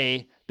a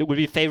way that would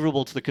be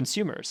favorable to the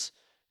consumers?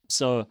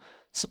 So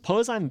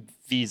suppose I'm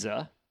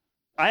Visa.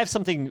 I have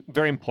something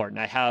very important.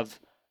 I have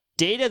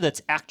data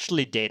that's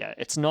actually data.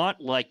 It's not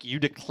like you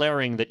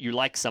declaring that you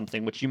like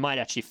something, which you might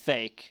actually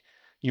fake.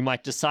 You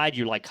might decide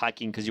you like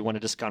hiking because you want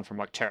a discount from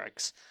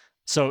Arc'teryx.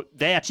 So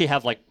they actually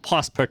have like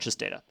past purchase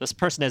data. This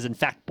person has in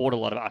fact bought a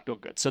lot of outdoor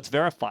goods. So it's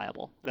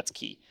verifiable. That's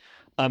key.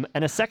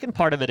 And a second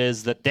part of it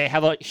is that they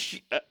have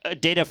a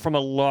data from a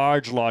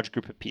large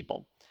group of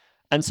people.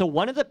 And so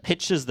one of the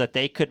pitches that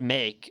they could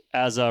make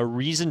as a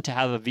reason to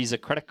have a Visa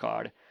credit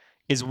card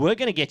is we're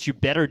going to get you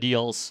better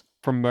deals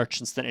from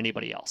merchants than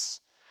anybody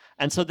else.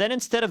 And so then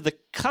instead of the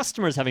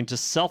customers having to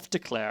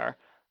self-declare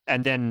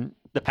and then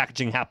the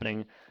packaging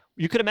happening,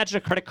 you could imagine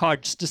a credit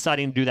card just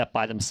deciding to do that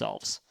by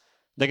themselves.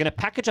 They're going to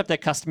package up their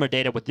customer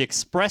data with the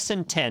express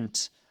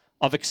intent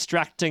of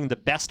extracting the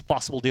best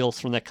possible deals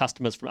from their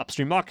customers from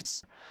upstream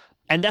markets.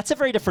 And that's a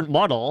very different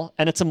model.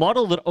 And it's a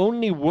model that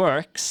only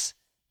works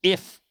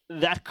if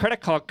that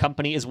credit card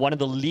company is one of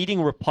the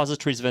leading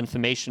repositories of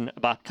information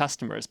about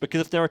customers. Because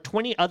if there are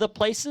 20 other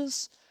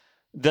places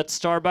that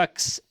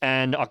Starbucks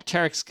and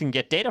Arc'teryx can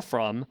get data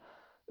from,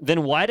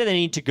 then why do they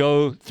need to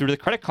go through the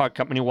credit card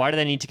company? Why do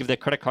they need to give their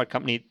credit card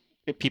company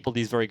people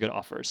these very good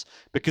offers?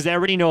 Because they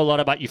already know a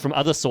lot about you from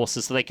other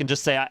sources, so they can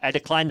just say, I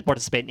decline to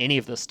participate in any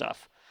of this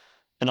stuff,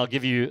 and I'll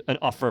give you an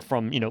offer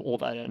from all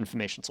that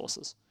information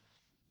sources.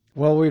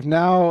 Well, we've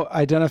now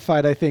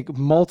identified, I think,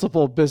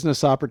 multiple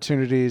business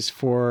opportunities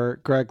for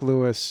Greg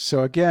Lewis.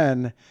 So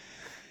again,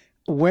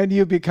 when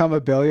you become a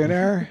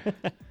billionaire,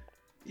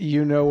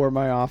 you know where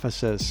my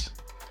office is.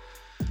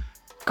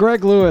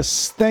 Greg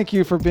Lewis, thank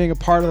you for being a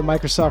part of the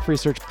Microsoft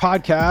Research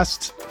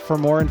Podcast. For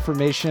more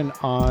information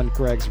on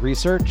Greg's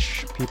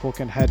research, people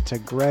can head to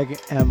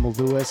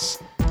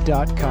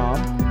gregmlewis.com.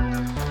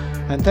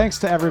 And thanks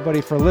to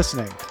everybody for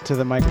listening to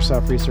the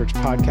Microsoft Research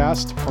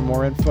Podcast. For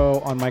more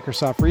info on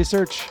Microsoft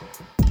Research,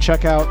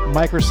 check out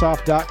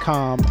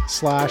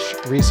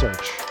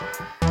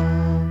microsoft.com/research.